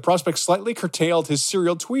combine meeting, the prospect slightly curtailed his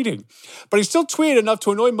serial tweeting. But he still tweeted enough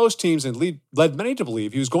to annoy most teams and led many to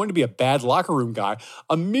believe he was going to be a bad locker room guy,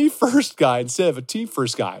 a me-first guy instead of a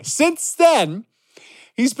team-first guy. Since then,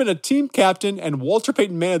 he's been a team captain and Walter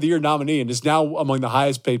Payton Man of the Year nominee and is now among the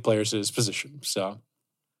highest paid players in his position. So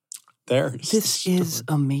this is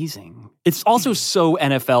amazing. It's also so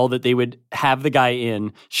NFL that they would have the guy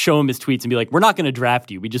in, show him his tweets and be like, we're not going to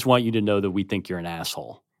draft you. We just want you to know that we think you're an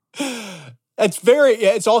asshole. It's very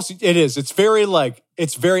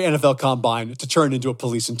NFL Combine to turn into a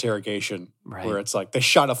police interrogation where it's like they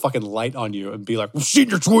shot a fucking light on you and be like, we've seen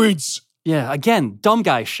your tweets. Yeah, again, dumb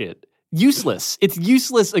guy shit. Useless. It's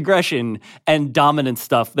useless aggression and dominant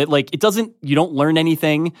stuff that, like, you don't learn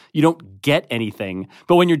anything. You don't get anything.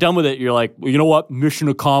 But when you're done with it, you're like, well, you know what? Mission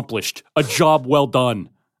accomplished. A job well done.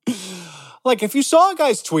 Like, if you saw a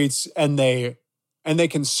guy's tweets and they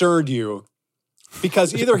concerned you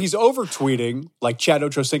because either he's over tweeting, like Chad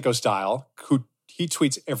Ochocinco style, who he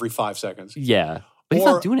tweets every 5 seconds. Yeah. But he's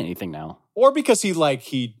not doing anything now. Or because he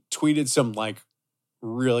tweeted some, like,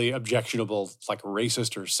 really objectionable, like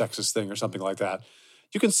racist or sexist thing or something like that.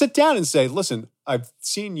 You can sit down and say, listen, I've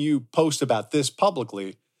seen you post about this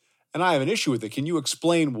publicly and I have an issue with it. Can you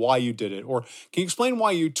explain why you did it? Or can you explain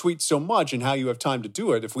why you tweet so much and how you have time to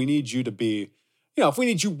do it if we need you to be, if we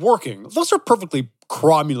need you working? Those are perfectly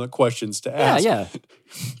cromulent questions to ask. Yeah.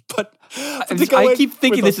 But I keep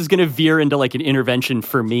thinking this is going to veer into like an intervention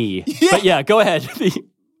for me. Yeah. But yeah, go ahead.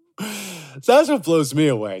 So that's what blows me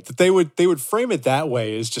away. That they would frame it that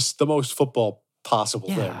way is just the most football possible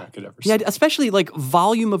thing I could ever see. Yeah, especially like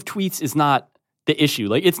volume of tweets is not the issue.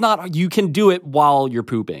 Like it's not you can do it while you're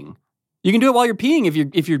pooping. You can do it while you're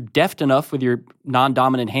peeing if you're deft enough with your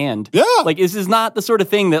non-dominant hand. Yeah. Like this is not the sort of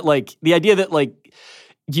thing that like the idea that like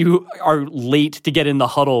you are late to get in the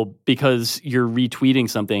huddle because you're retweeting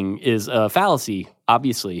something is a fallacy,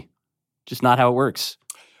 obviously. Just not how it works.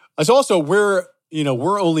 It's also we're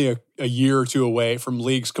only a year or two away from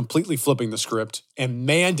leagues completely flipping the script and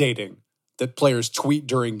mandating that players tweet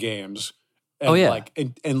during games. And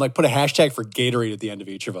and put a hashtag for Gatorade at the end of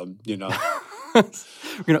each of them, We're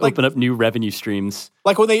going to open up new revenue streams.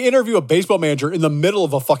 Like when they interview a baseball manager in the middle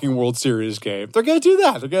of a fucking World Series game, they're going to do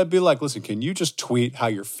that. They're going to be like, listen, can you just tweet how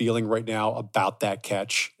you're feeling right now about that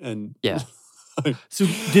catch? And yeah. So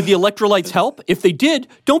did the electrolytes help? If they did,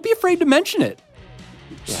 don't be afraid to mention it.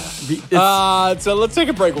 Yeah. So let's take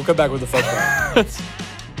a break. We'll come back with the fun part.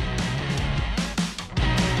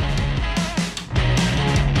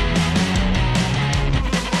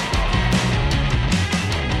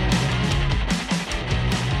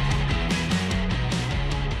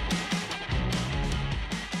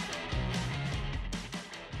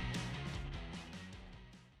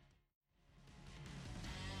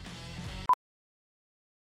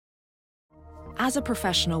 As a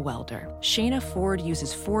professional welder, Shayna Ford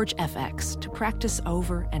uses Forge FX to practice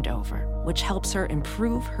over and over, which helps her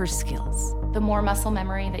improve her skills. The more muscle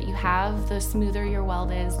memory that you have, the smoother your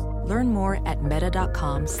weld is. Learn more at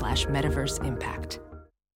meta.com/metaverseimpact.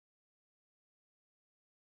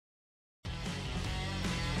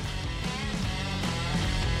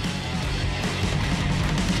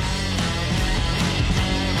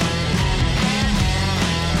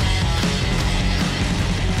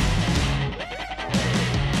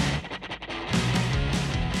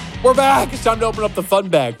 We're back. It's time to open up the fun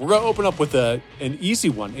bag. We're going to open up with an easy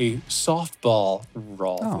one, a softball,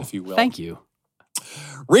 Rolf, if you will. Thank you.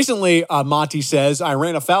 Recently, Monty says, I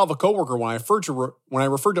ran afoul of a coworker when I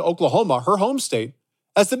referred to Oklahoma, her home state,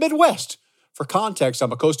 as the Midwest. For context,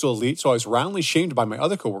 I'm a coastal elite, so I was roundly shamed by my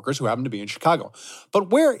other coworkers who happen to be in Chicago.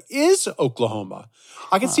 But where is Oklahoma?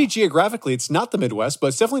 I can see geographically it's not the Midwest, but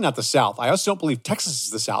it's definitely not the South. I also don't believe Texas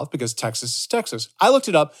is the South because Texas is Texas. I looked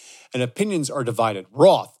it up, and opinions are divided.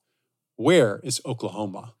 Roth, where is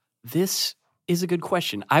Oklahoma? This is a good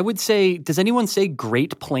question. I would say, does anyone say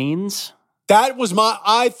Great Plains? That was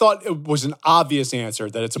I thought it was an obvious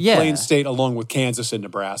answer that it's a plain state along with Kansas and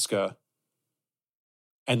Nebraska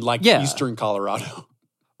and eastern Colorado.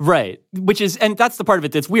 Right. And that's the part of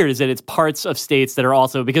it that's weird is that it's parts of states that are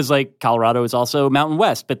also, because Colorado is also Mountain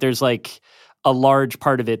West, but there's a large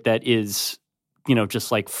part of it that is,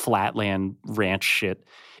 just flatland ranch shit.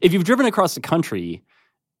 If you've driven across the country,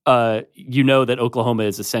 you know that Oklahoma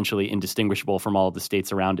is essentially indistinguishable from all of the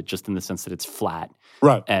states around it, just in the sense that it's flat,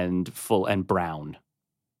 right, and full and brown.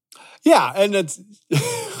 Yeah, and it's.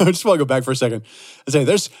 I just want to go back for a second and say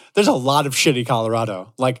there's a lot of shitty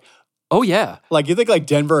Colorado. Oh yeah, you think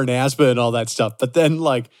Denver and Aspen and all that stuff, but then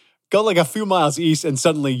go a few miles east and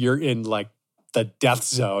suddenly you're in the death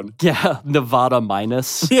zone. Yeah, Nevada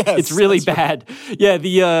minus. Yes, it's really bad. Right.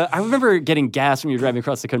 Yeah, I remember getting gas when we were driving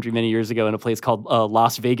across the country many years ago in a place called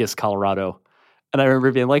Las Vegas, Colorado. And I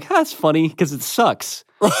remember being that's funny because it sucks.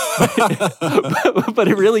 but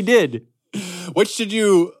it really did. Which did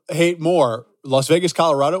you hate more, Las Vegas,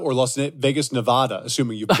 Colorado, or Las Vegas, Nevada,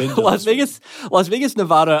 assuming you've been to Las Vegas,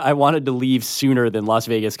 Nevada, I wanted to leave sooner than Las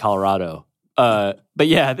Vegas, Colorado. But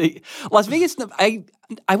yeah, Las Vegas,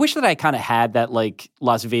 I wish that I kind of had that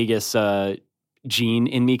Las Vegas gene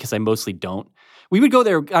in me because I mostly don't. We would go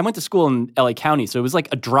there. I went to school in LA County, so it was a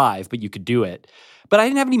drive, but you could do it. But I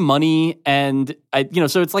didn't have any money, and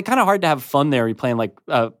so it's kind of hard to have fun there. You're playing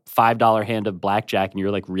a $5 hand of blackjack, and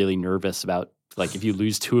you're really nervous about if you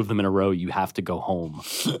lose 2 of them in a row, you have to go home.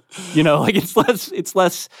 It's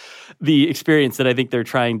less the experience that I think they're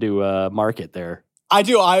trying to market there. I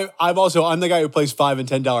do. I'm the guy who plays $5 and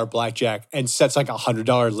 $10 blackjack and sets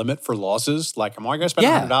 $100 limit for losses. I'm only going to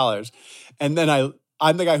spend $100. And then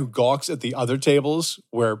I'm the guy who gawks at the other tables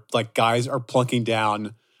where guys are plunking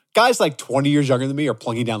down. Guys 20 years younger than me are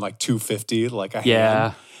plunking down $250 a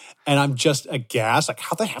hand. And I'm just aghast.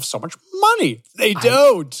 How they have so much money? They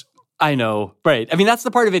don't. I know. Right. I mean, that's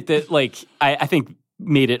the part of it that I think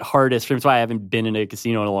made it hardest. That's why I haven't been in a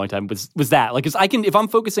casino in a long time was that. Because if I'm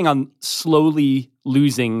focusing on slowly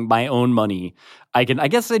losing my own money, I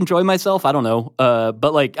guess enjoy myself. I don't know.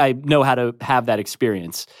 But I know how to have that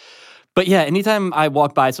experience. But yeah, anytime I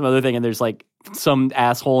walk by some other thing and there's some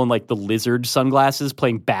asshole in the lizard sunglasses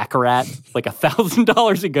playing Baccarat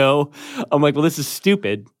 $1,000 a go, I'm well, this is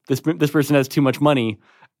stupid. This person has too much money,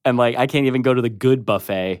 and I can't even go to the good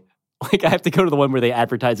buffet. I have to go to the one where they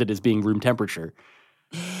advertise it as being room temperature.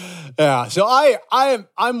 Yeah, so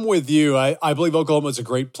I'm with you. I believe Oklahoma is a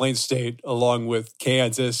great plain state, along with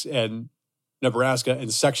Kansas and Nebraska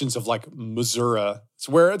and sections of Missouri. It's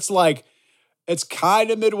where it's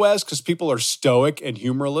kind of Midwest because people are stoic and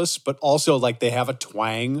humorless, but also they have a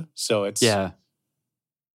twang. So it's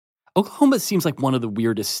Oklahoma seems like one of the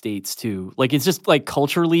weirdest states too. It's just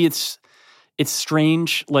culturally, it's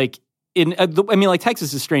strange.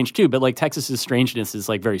 Texas is strange too, but Texas's strangeness is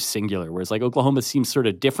very singular, whereas Oklahoma seems sort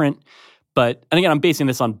of different. And again, I'm basing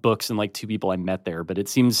this on books and 2 people I met there, but it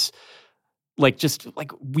seems just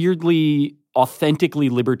weirdly, authentically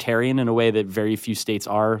libertarian in a way that very few states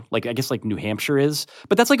are. I guess New Hampshire is,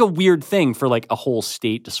 but that's a weird thing for a whole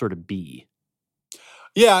state to sort of be.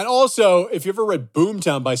 Yeah, and also, if you ever read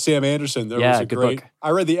Boomtown by Sam Anderson, there was a great book. I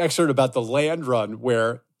read the excerpt about the land run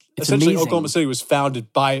where it's essentially amazing. Oklahoma City was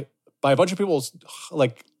founded by a bunch of people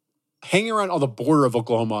hanging around on the border of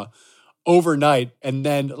Oklahoma overnight, and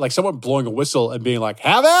then someone blowing a whistle and being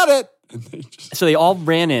have at it. And so they all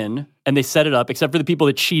ran in and they set it up, except for the people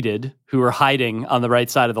that cheated, who were hiding on the right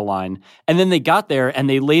side of the line. And then they got there and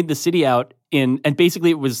they laid the city out and basically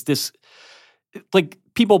it was this,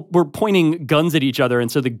 people were pointing guns at each other,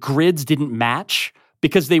 and so the grids didn't match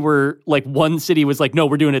because they were like, one city was like, no,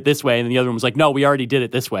 we're doing it this way, and the other one was like, no, we already did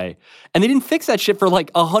it this way. And they didn't fix that shit for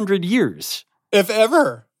like 100 years. If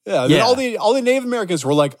ever. Yeah. Then all the Native Americans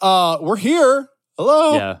were like, we're here.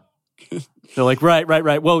 Hello. Yeah. They're like,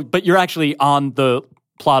 right. Well, but you're actually on the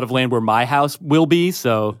plot of land where my house will be,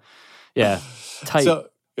 so yeah. Tight. So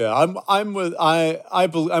yeah, I'm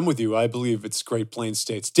with you. I believe it's Great Plains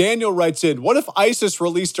States. Daniel writes in, what if ISIS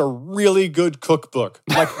released a really good cookbook?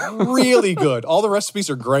 Like really good. All the recipes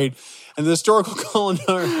are great. And the historical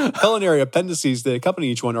culinary appendices that accompany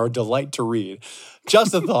each one are a delight to read.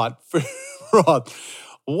 Just a thought for Rob.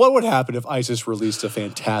 What would happen if ISIS released a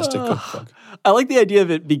fantastic cookbook? I like the idea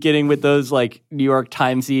of it beginning with those like New York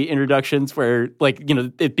Times-y introductions where like, you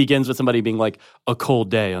know, it begins with somebody being like, a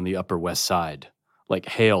cold day on the Upper West Side, like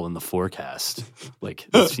hail in the forecast. Like,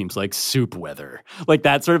 it seems like soup weather. Like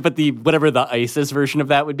that sort of, but whatever the ISIS version of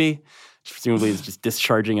that would be, presumably is just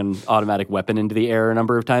discharging an automatic weapon into the air a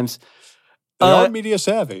number of times. They are media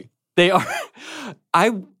savvy. They are.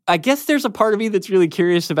 I guess there's a part of me that's really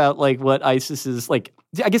curious about like what ISIS is like.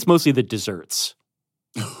 I guess mostly the desserts.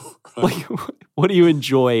 Like, what do you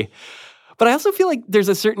enjoy? But I also feel like there's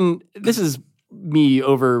a certain. This is me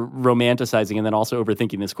over romanticizing and then also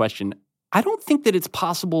overthinking this question. I don't think that it's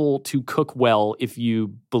possible to cook well if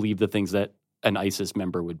you believe the things that an ISIS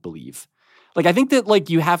member would believe. Like, I think that, like,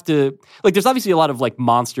 you have to, like, there's obviously a lot of, like,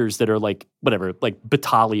 monsters that are, like, whatever, like,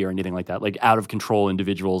 Batali or anything like that, like, out-of-control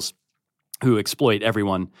individuals who exploit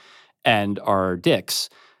everyone and are dicks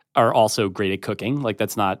are also great at cooking. Like,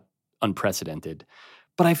 that's not unprecedented.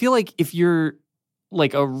 But I feel like if you're,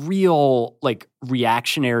 like, a real, like,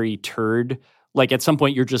 reactionary turd, like, at some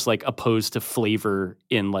point you're just, like, opposed to flavor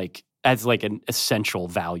in, like, as, like, an essential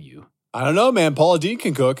value. I don't know, man. Paula Deen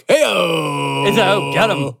can cook. Hey-oh! Got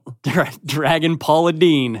him. Dragon Paula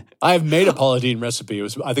Deen. I have made a Paula Deen recipe. It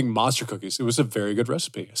was, I think, monster cookies. It was a very good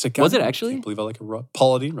recipe. I said, was it actually? I can't believe I like a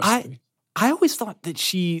Paula Deen recipe. I always thought that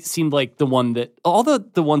she seemed like the one that, all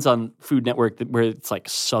the ones on Food Network where it's like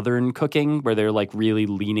Southern cooking, where they're like really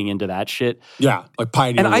leaning into that shit. Yeah, like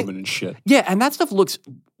Pioneer Woman and shit. Yeah, and that stuff looks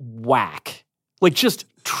whack. Like just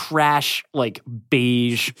trash, like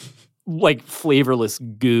beige, like flavorless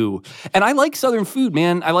goo. And I like Southern food,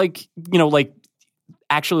 man. I like, you know, like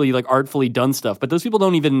actually like artfully done stuff. But those people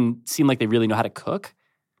don't even seem like they really know how to cook.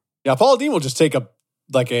 Yeah, Paula Deen will just take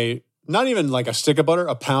not even like a stick of butter,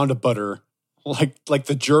 a pound of butter, like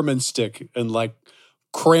the German stick, and like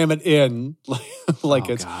cram it in, like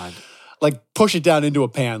God. Like push it down into a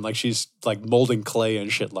pan, like she's like molding clay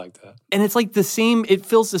and shit like that. And it's like the same. It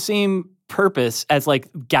fills the same purpose as like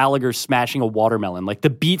Gallagher smashing a watermelon. Like the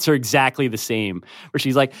beats are exactly the same. Where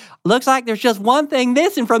she's like, looks like there's just one thing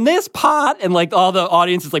missing from this pot, and like all the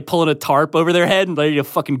audience is like pulling a tarp over their head and ready to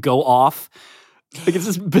fucking go off. Like it's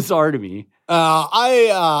just bizarre to me.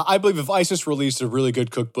 I believe if ISIS released a really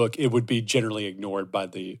good cookbook, it would be generally ignored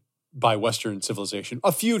by Western civilization.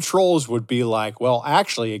 A few trolls would be like, "Well,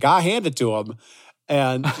 actually, a guy handed to him,"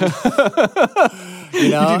 and you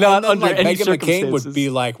know, do not and then, under any Meghan McCain would be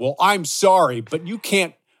like, "Well, I'm sorry, but you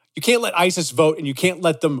can't let ISIS vote, and you can't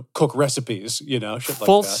let them cook recipes." You know, shit like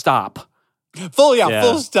full that. Stop.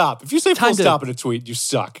 Full stop. If you say full stop in a tweet, you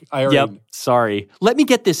suck. Sorry. Let me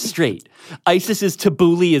get this straight. ISIS's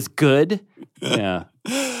tabbouleh is good. Yeah.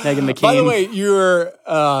 Meghan McCain. By the way, you're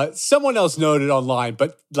someone else noted online,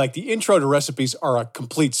 but like the intro to recipes are a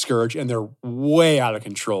complete scourge, and they're way out of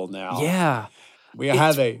control now. Yeah. We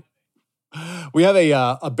have a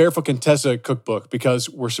Barefoot Contessa cookbook because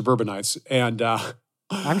we're suburbanites, and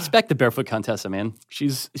I respect the Barefoot Contessa, man.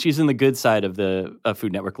 She's in the good side of the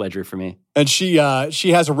Food Network ledger for me. And she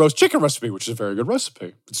has a roast chicken recipe, which is a very good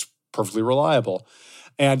recipe. It's perfectly reliable.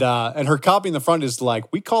 And her copy in the front is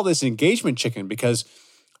like, we call this engagement chicken because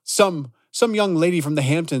some young lady from the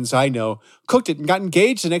Hamptons I know cooked it and got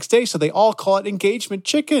engaged the next day, so they all call it engagement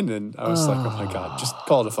chicken. And I was like, oh my God, just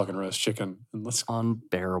call it a fucking roast chicken. And let's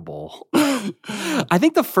unbearable. I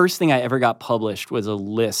think the first thing I ever got published was a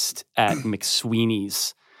list at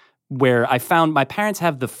McSweeney's where I found my parents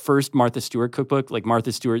have the first Martha Stewart cookbook, like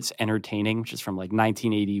Martha Stewart's Entertaining, which is from like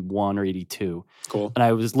 1981 or 82. Cool. And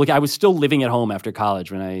I was still living at home after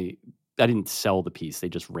college when I didn't sell the piece. They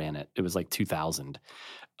just ran it. It was like 2000.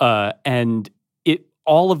 And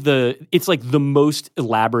it's like the most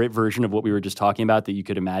elaborate version of what we were just talking about that you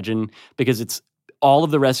could imagine, because it's all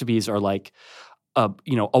of the recipes are like, a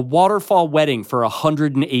waterfall wedding for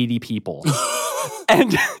 180 people.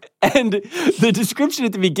 And the description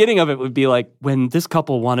at the beginning of it would be like, when this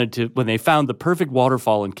couple when they found the perfect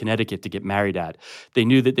waterfall in Connecticut to get married at, they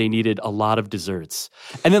knew that they needed a lot of desserts.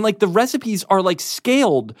 And then like the recipes are like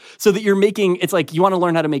scaled so that it's like you want to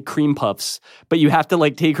learn how to make cream puffs, but you have to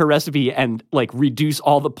like take her recipe and like reduce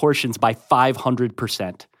all the portions by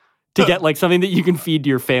 500% to get like something that you can feed to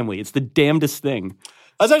your family. It's the damnedest thing.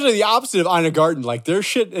 That's actually the opposite of Ina Garten. Like, there's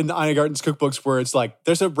shit in Ina Garten's cookbooks where it's like,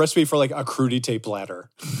 there's a recipe for like a crudité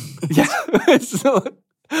platter. Yeah. So,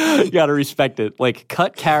 you got to respect it. Like,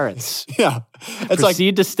 cut carrots. Yeah. It's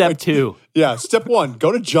Proceed to step 2. Yeah. Step 1,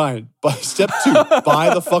 go to Giant. Step 2,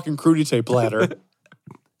 buy the fucking crudité platter.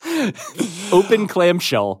 Open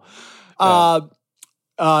clamshell.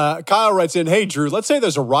 Kyle writes in, hey, Drew, let's say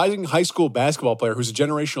there's a rising high school basketball player who's a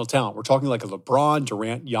generational talent. We're talking like a LeBron,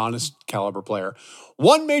 Durant, Giannis caliber player.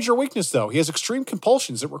 One major weakness, though, he has extreme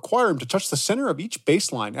compulsions that require him to touch the center of each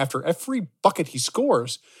baseline after every bucket he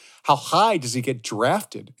scores. How high does he get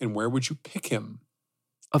drafted, and where would you pick him?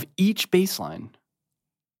 Of each baseline?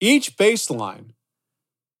 Each baseline.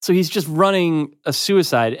 So he's just running a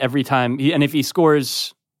suicide every time. And if he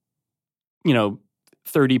scores,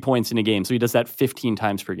 30 points in a game, so he does that 15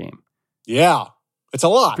 times per game. Yeah. It's a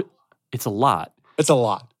lot. It's a lot. It's a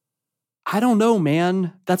lot. I don't know,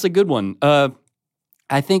 man. That's a good one.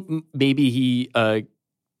 I think maybe he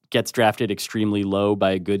gets drafted extremely low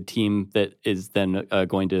by a good team that is then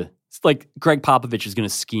going to, like Greg Popovich is going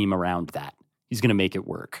to scheme around that. He's going to make it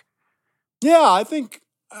work. Yeah, I think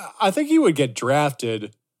he would get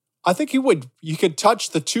drafted. I think you could touch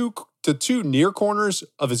the two near corners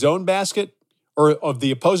of his own basket or of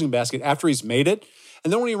the opposing basket after he's made it.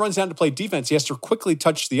 And then when he runs down to play defense, he has to quickly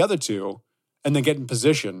touch the other two and then get in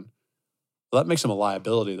position. Well, that makes him a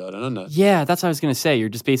liability, though, doesn't it? Yeah, that's what I was going to say. You're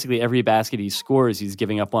just basically every basket he scores, he's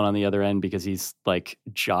giving up one on the other end because he's like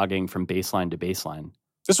jogging from baseline to baseline.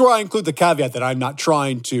 This is where I include the caveat that I'm not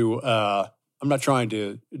trying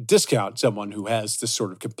to discount someone who has this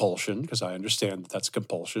sort of compulsion, because I understand that that's a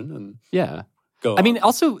compulsion. And yeah, go. I mean,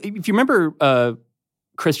 also, if you remember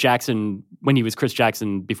Chris Jackson, when he was Chris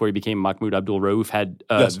Jackson before he became Mahmoud Abdul-Rauf, had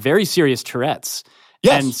very serious Tourette's.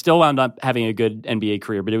 Yes. And still wound up having a good NBA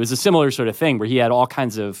career. But it was a similar sort of thing where he had all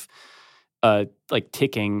kinds of like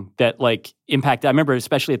ticking that like impacted. I remember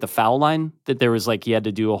especially at the foul line that there was like he had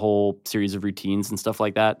to do a whole series of routines and stuff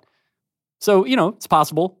like that. So, it's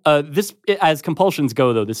possible. As compulsions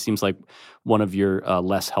go, though, this seems like one of your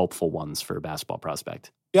less helpful ones for a basketball prospect.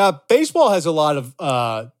 Yeah, baseball has a lot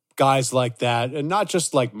of guys like that, and not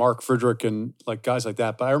just like Mark Frederick and like guys like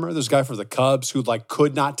that. But I remember this guy for the Cubs who like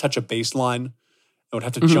could not touch a baseline. I would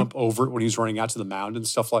have to jump over it when he was running out to the mound and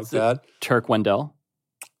stuff like that. Turk Wendell?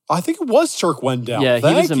 I think it was Turk Wendell. Yeah,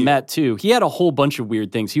 he was a Met too. He had a whole bunch of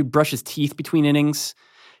weird things. He would brush his teeth between innings.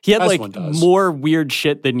 He had like more weird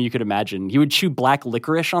shit than you could imagine. He would chew black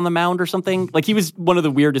licorice on the mound or something. Like he was one of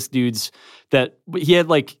the weirdest dudes that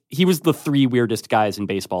he was the 3 weirdest guys in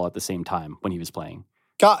baseball at the same time when he was playing.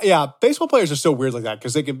 Yeah, baseball players are so weird like that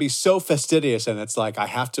because they can be so fastidious and it's like I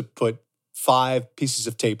have to put 5 pieces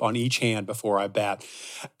of tape on each hand before I bat.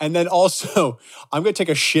 And then also, I'm going to take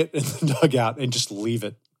a shit in the dugout and just leave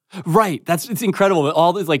it. Right. It's incredible.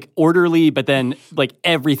 All this like orderly, but then like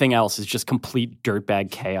everything else is just complete dirtbag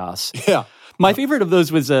chaos. Yeah. My favorite of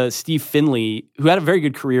those was Steve Finley, who had a very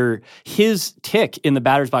good career. His tick in the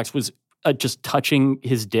batter's box was just touching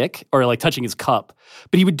his dick or like touching his cup,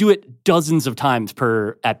 but he would do it dozens of times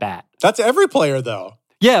per at bat. That's every player though.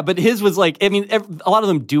 Yeah, but his was like, I mean, a lot of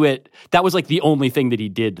them do it. That was like the only thing that he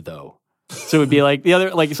did, though. So it would be like the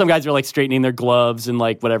other, like some guys are like straightening their gloves and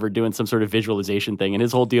like whatever, doing some sort of visualization thing. And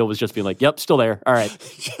his whole deal was just being like, yep, still there. All right.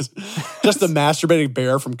 just the masturbating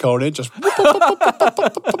bear from Conan. Just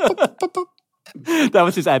that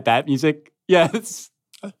was his at-bat music. Yes.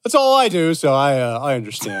 That's all I do, so I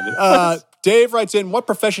understand it. Dave writes in, what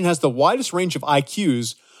profession has the widest range of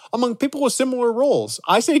IQs among people with similar roles?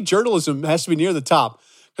 I say journalism has to be near the top.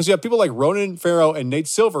 Because you have people like Ronan Farrow and Nate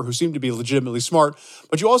Silver who seem to be legitimately smart,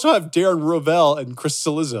 but you also have Darren Rovell and Chris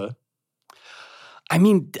Cillizza. I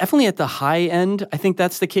mean, definitely at the high end, I think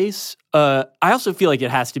that's the case. I also feel like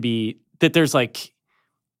it has to be that there's like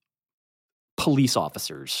police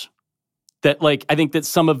officers that like, I think that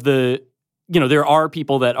some of the, there are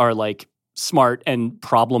people that are like smart and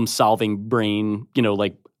problem-solving brain,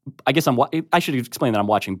 like, I guess I should explain that I'm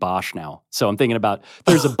watching Bosch now. So I'm thinking about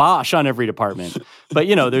there's a Bosch on every department. But,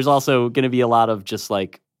 there's also going to be a lot of just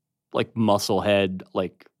like musclehead,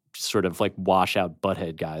 like sort of like washout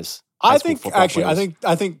butthead guys. I think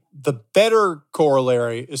the better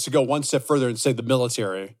corollary is to go one step further and say the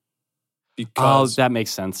military. Because that makes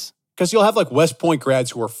sense. Because you'll have like West Point grads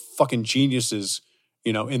who are fucking geniuses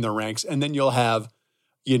in the ranks. And then you'll have,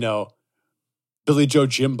 Billy Joe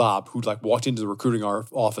Jim Bob, who like walked into the recruiting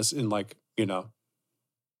office in like,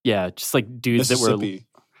 Yeah, just like dudes that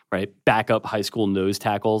were backup high school nose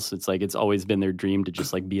tackles. It's like it's always been their dream to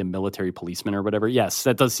just like be a military policeman or whatever. Yes,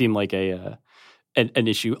 that does seem like an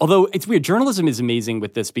issue. Although it's weird, journalism is amazing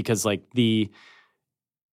with this because like the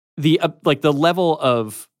level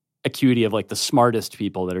of acuity of like the smartest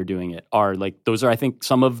people that are doing it are like those are I think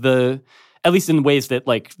some of the, at least in ways that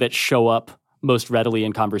like that show up most readily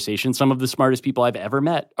in conversation, some of the smartest people I've ever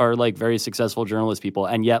met are like very successful journalist people,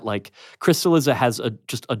 and yet like Chris Cillizza has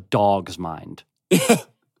just a dog's mind.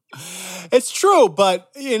 It's true,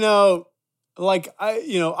 but like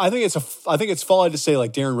I think it's folly to say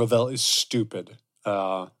like Darren Rovell is stupid.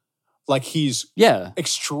 Like he's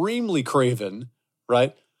extremely craven,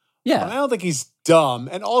 right? Yeah, but I don't think he's dumb,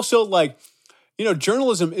 and also like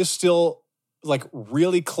journalism is still like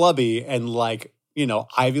really clubby and like.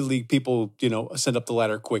 Ivy League people, ascend up the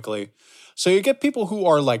ladder quickly. So you get people who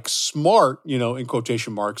are like smart, in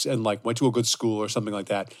quotation marks, and like went to a good school or something like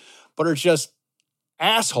that, but are just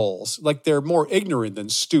assholes. Like they're more ignorant than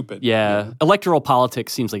stupid. Yeah. Electoral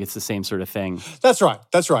politics seems like it's the same sort of thing. That's right.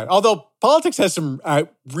 Although politics has some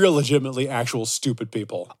real legitimately actual stupid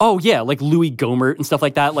people. Oh, yeah. Like Louis Gohmert and stuff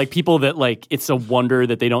like that. Like people that like, it's a wonder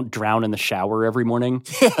that they don't drown in the shower every morning.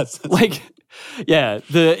 Yes. Like, yeah,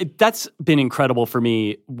 that's been incredible for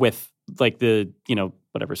me with like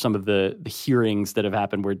some of the hearings that have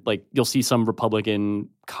happened where like you'll see some Republican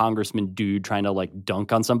congressman dude trying to like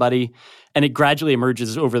dunk on somebody, and it gradually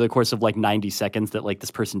emerges over the course of like 90 seconds that like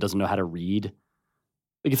this person doesn't know how to read.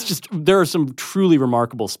 Like it's just, there are some truly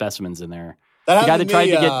remarkable specimens in there. That happened to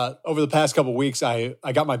me over the past couple of weeks. I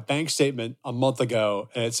got my bank statement a month ago,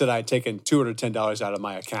 and it said I had taken $210 out of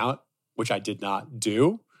my account, which I did not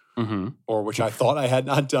do. Mm-hmm. Or which I thought I had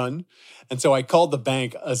not done. And so I called the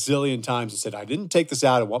bank a zillion times and said, I didn't take this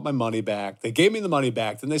out. I want my money back. They gave me the money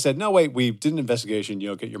back. Then they said, no, wait, we did an investigation. You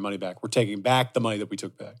don't get your money back. We're taking back the money that we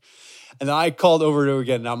took back. And then I called over to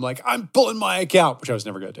again, and I'm like, I'm pulling my account, which I was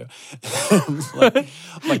never going to do.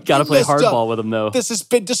 I'm like, got to play hardball with them, though. This has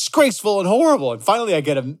been disgraceful and horrible. And finally, I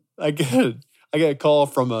get a call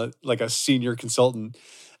from a senior consultant,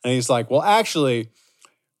 and he's like, well, actually,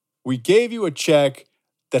 we gave you a check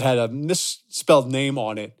that had a misspelled name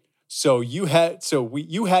on it. So you had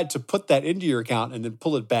to put that into your account and then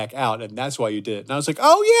pull it back out, and that's why you did it. And I was like,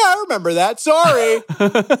 oh yeah, I remember that. Sorry.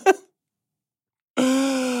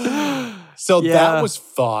 So that was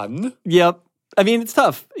fun. Yep. I mean, it's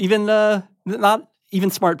tough. Even not even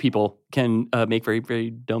smart people can make very,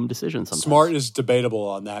 very dumb decisions sometimes. Smart is debatable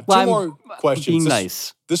on that. Well, Two more questions. Being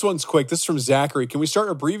nice. This one's quick. This is from Zachary. Can we start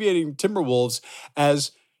abbreviating Timberwolves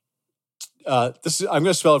as I'm going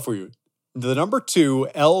to spell it for you. The number 2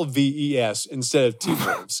 LVES instead of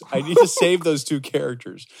T-Wolves. I need to save those two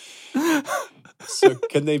characters. So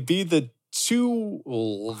can they be the Two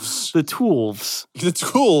Wolves? The Toolves. The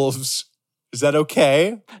Toolves. Is that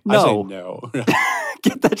okay? No. I say no.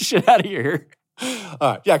 Get that shit out of here.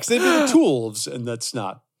 All right. Yeah, because they'd be the Toolves, and that's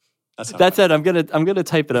not. That's right. I'm gonna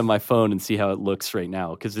type it on my phone and see how it looks right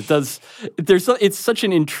now, because it does. It's such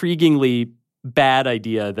an intriguingly bad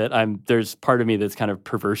idea that there's part of me that's kind of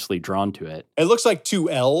perversely drawn to it. It looks like two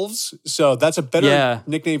elves, so that's a better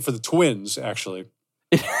nickname for the twins, actually.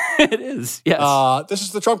 It is, yes. This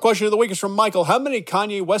is the Trump question of the week. It's from Michael. How many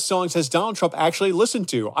Kanye West songs has Donald Trump actually listened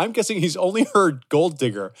to? I'm guessing he's only heard Gold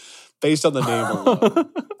Digger based on the name alone.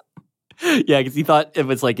 Yeah, because he thought it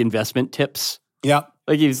was like investment tips. Yeah.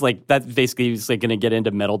 Like he was like, that basically he was like going to get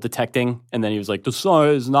into metal detecting. And then he was like, the song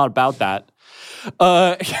is not about that.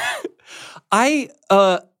 I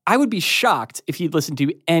would be shocked if he'd listened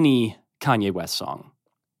to any Kanye West song.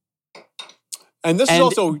 And this is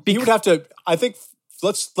also, you would have to, I think,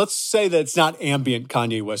 let's say that it's not ambient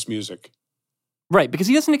Kanye West music. Right, because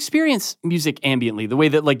he doesn't experience music ambiently the way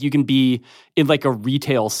that like you can be in like a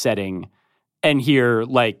retail setting and hear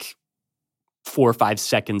like 4 or 5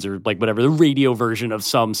 seconds or like whatever, the radio version of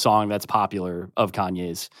some song that's popular of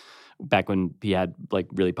Kanye's back when he had like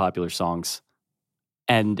really popular songs.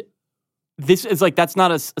 And this is like, that's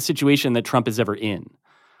not a situation that Trump is ever in.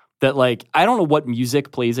 That like, I don't know what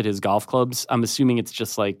music plays at his golf clubs. I'm assuming it's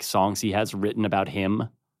just like songs he has written about him.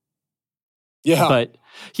 Yeah. But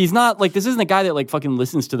he's not like, this isn't a guy that like fucking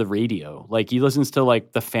listens to the radio. Like he listens to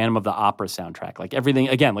like the Phantom of the Opera soundtrack. Like everything,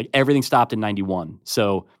 again, like everything stopped in 91.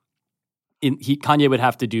 So Kanye would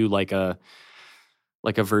have to do like a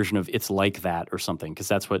version of It's Like That or something, because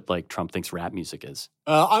that's what like Trump thinks rap music is.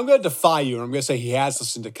 I'm going to defy you, and I'm going to say he has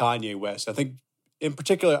listened to Kanye West. I think in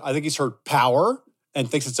particular, I think he's heard Power, and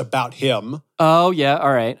thinks it's about him. Oh, yeah.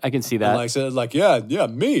 All right. I can see that. And said, yeah,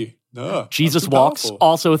 me. Jesus Walks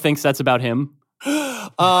also thinks that's about him.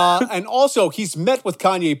 And also, he's met with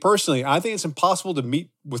Kanye personally. I think it's impossible to meet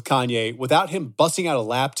with Kanye without him busting out a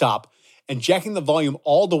laptop and jacking the volume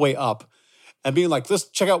all the way up and being like, let's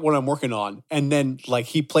check out what I'm working on. And then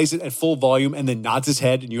he plays it at full volume and then nods his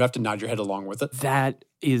head and you have to nod your head along with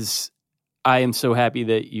it. I am so happy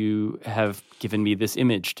that you have given me this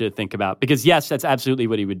image to think about because yes, that's absolutely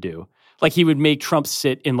what he would do. He would make Trump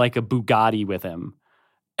sit in a Bugatti with him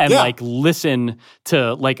and listen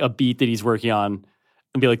to a beat that he's working on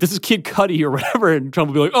and be like, this is Kid Cudi or whatever. And Trump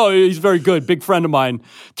would be like, oh, he's very good. Big friend of mine.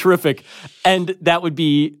 Terrific. And that would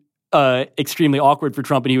be extremely awkward for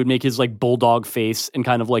Trump. And he would make his bulldog face and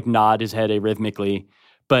kind of nod his head arrhythmically.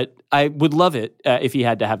 But I would love it if he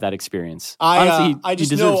had to have that experience. Honestly, I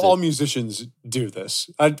just know all musicians do this.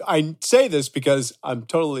 I say this because I'm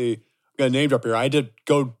totally going to name drop here. I did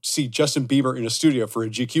go see Justin Bieber in a studio for a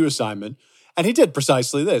GQ assignment, and he did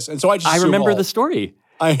precisely this. And so I remember the story.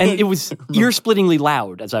 And it was ear-splittingly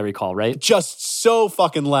loud, as I recall, right? Just so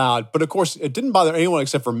fucking loud. But of course, it didn't bother anyone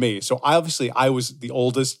except for me. So I was the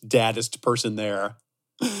oldest, daddest person there.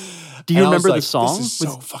 Do you remember the song? This is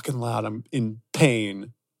so fucking loud. I'm in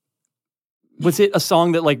pain. Was it a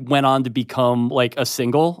song that went on to become a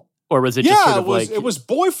single, or was it just sort of it was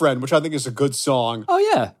Boyfriend, which I think is a good song. Oh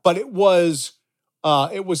yeah, but it was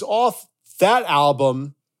off that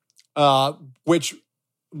album, which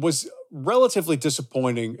was relatively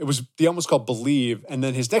disappointing. The album was called Believe, and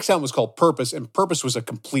then his next album was called Purpose, and Purpose was a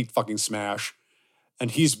complete fucking smash,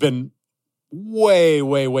 and he's been way,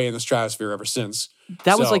 way, way in the stratosphere ever since.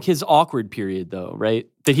 That was his awkward period, though, right?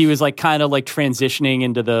 That he was kind of transitioning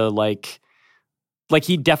into the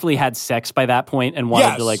he definitely had sex by that point and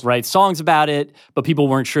wanted to write songs about it, but people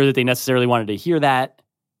weren't sure that they necessarily wanted to hear that.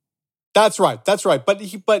 That's right. But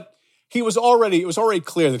it was already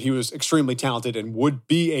clear that he was extremely talented and would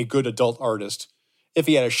be a good adult artist if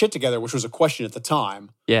he had his shit together, which was a question at the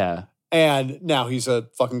time. Yeah. And now he's a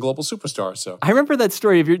fucking global superstar. So I remember that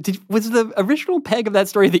story of was the original peg of that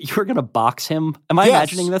story that you were going to box him? Am I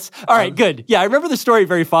imagining this? All right, good. Yeah, I remember the story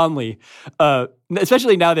very fondly,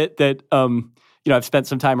 especially now that I've spent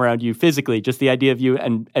some time around you physically. Just the idea of you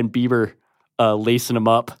and Bieber lacing him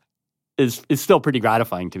up is still pretty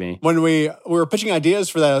gratifying to me. When we were pitching ideas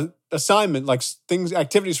for that assignment,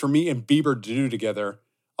 activities for me and Bieber to do together,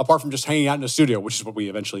 apart from just hanging out in a studio, which is what we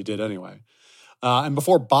eventually did anyway. And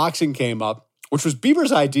before boxing came up, which was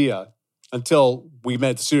Bieber's idea until we met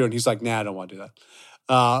at the studio, and he's like, nah, I don't want to do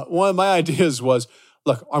that. One of my ideas was,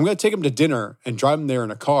 look, I'm going to take him to dinner and drive him there in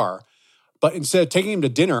a car. But instead of taking him to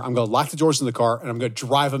dinner, I'm going to lock the doors in the car and I'm going to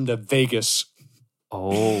drive him to Vegas.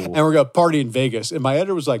 Oh. And we're going to party in Vegas. And my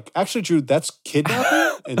editor was like, actually, Drew, that's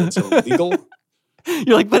kidnapping and it's illegal.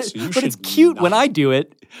 You're like, but it's cute when I do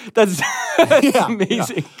it. That's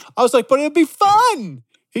amazing. Yeah. I was like, but it'd be fun.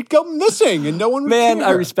 He'd go missing and no one would care. Man,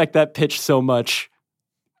 I respect that pitch so much.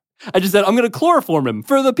 I just said, I'm going to chloroform him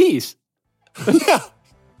for the piece. Yeah,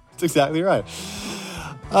 that's exactly right.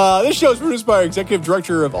 This show is produced by our executive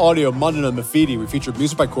director of audio, Mandana Mafidi. We featured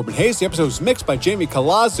music by Corbin Hayes. The episode was mixed by Jamie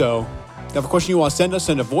Colazzo. If you have a question you want to send us,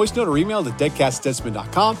 send a voice note or email to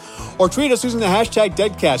deadcast@deadspin.com or tweet us using the hashtag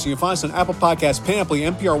Deadcast. You can find us on Apple Podcasts, Panoply,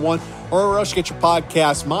 NPR One, or wherever else you get your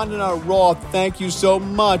podcasts. Mandana Raw, thank you so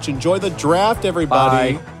much. Enjoy the draft,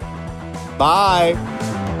 everybody. Bye. Bye.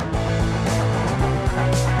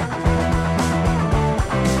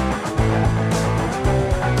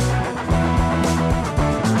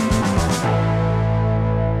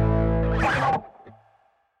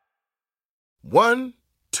 One,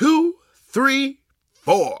 2, 3,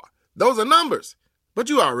 4. Those are numbers. But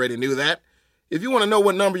you already knew that. If you want to know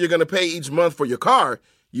what number you're going to pay each month for your car,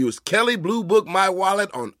 use Kelley Blue Book My Wallet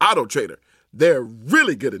on AutoTrader. They're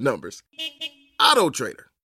really good at numbers. AutoTrader.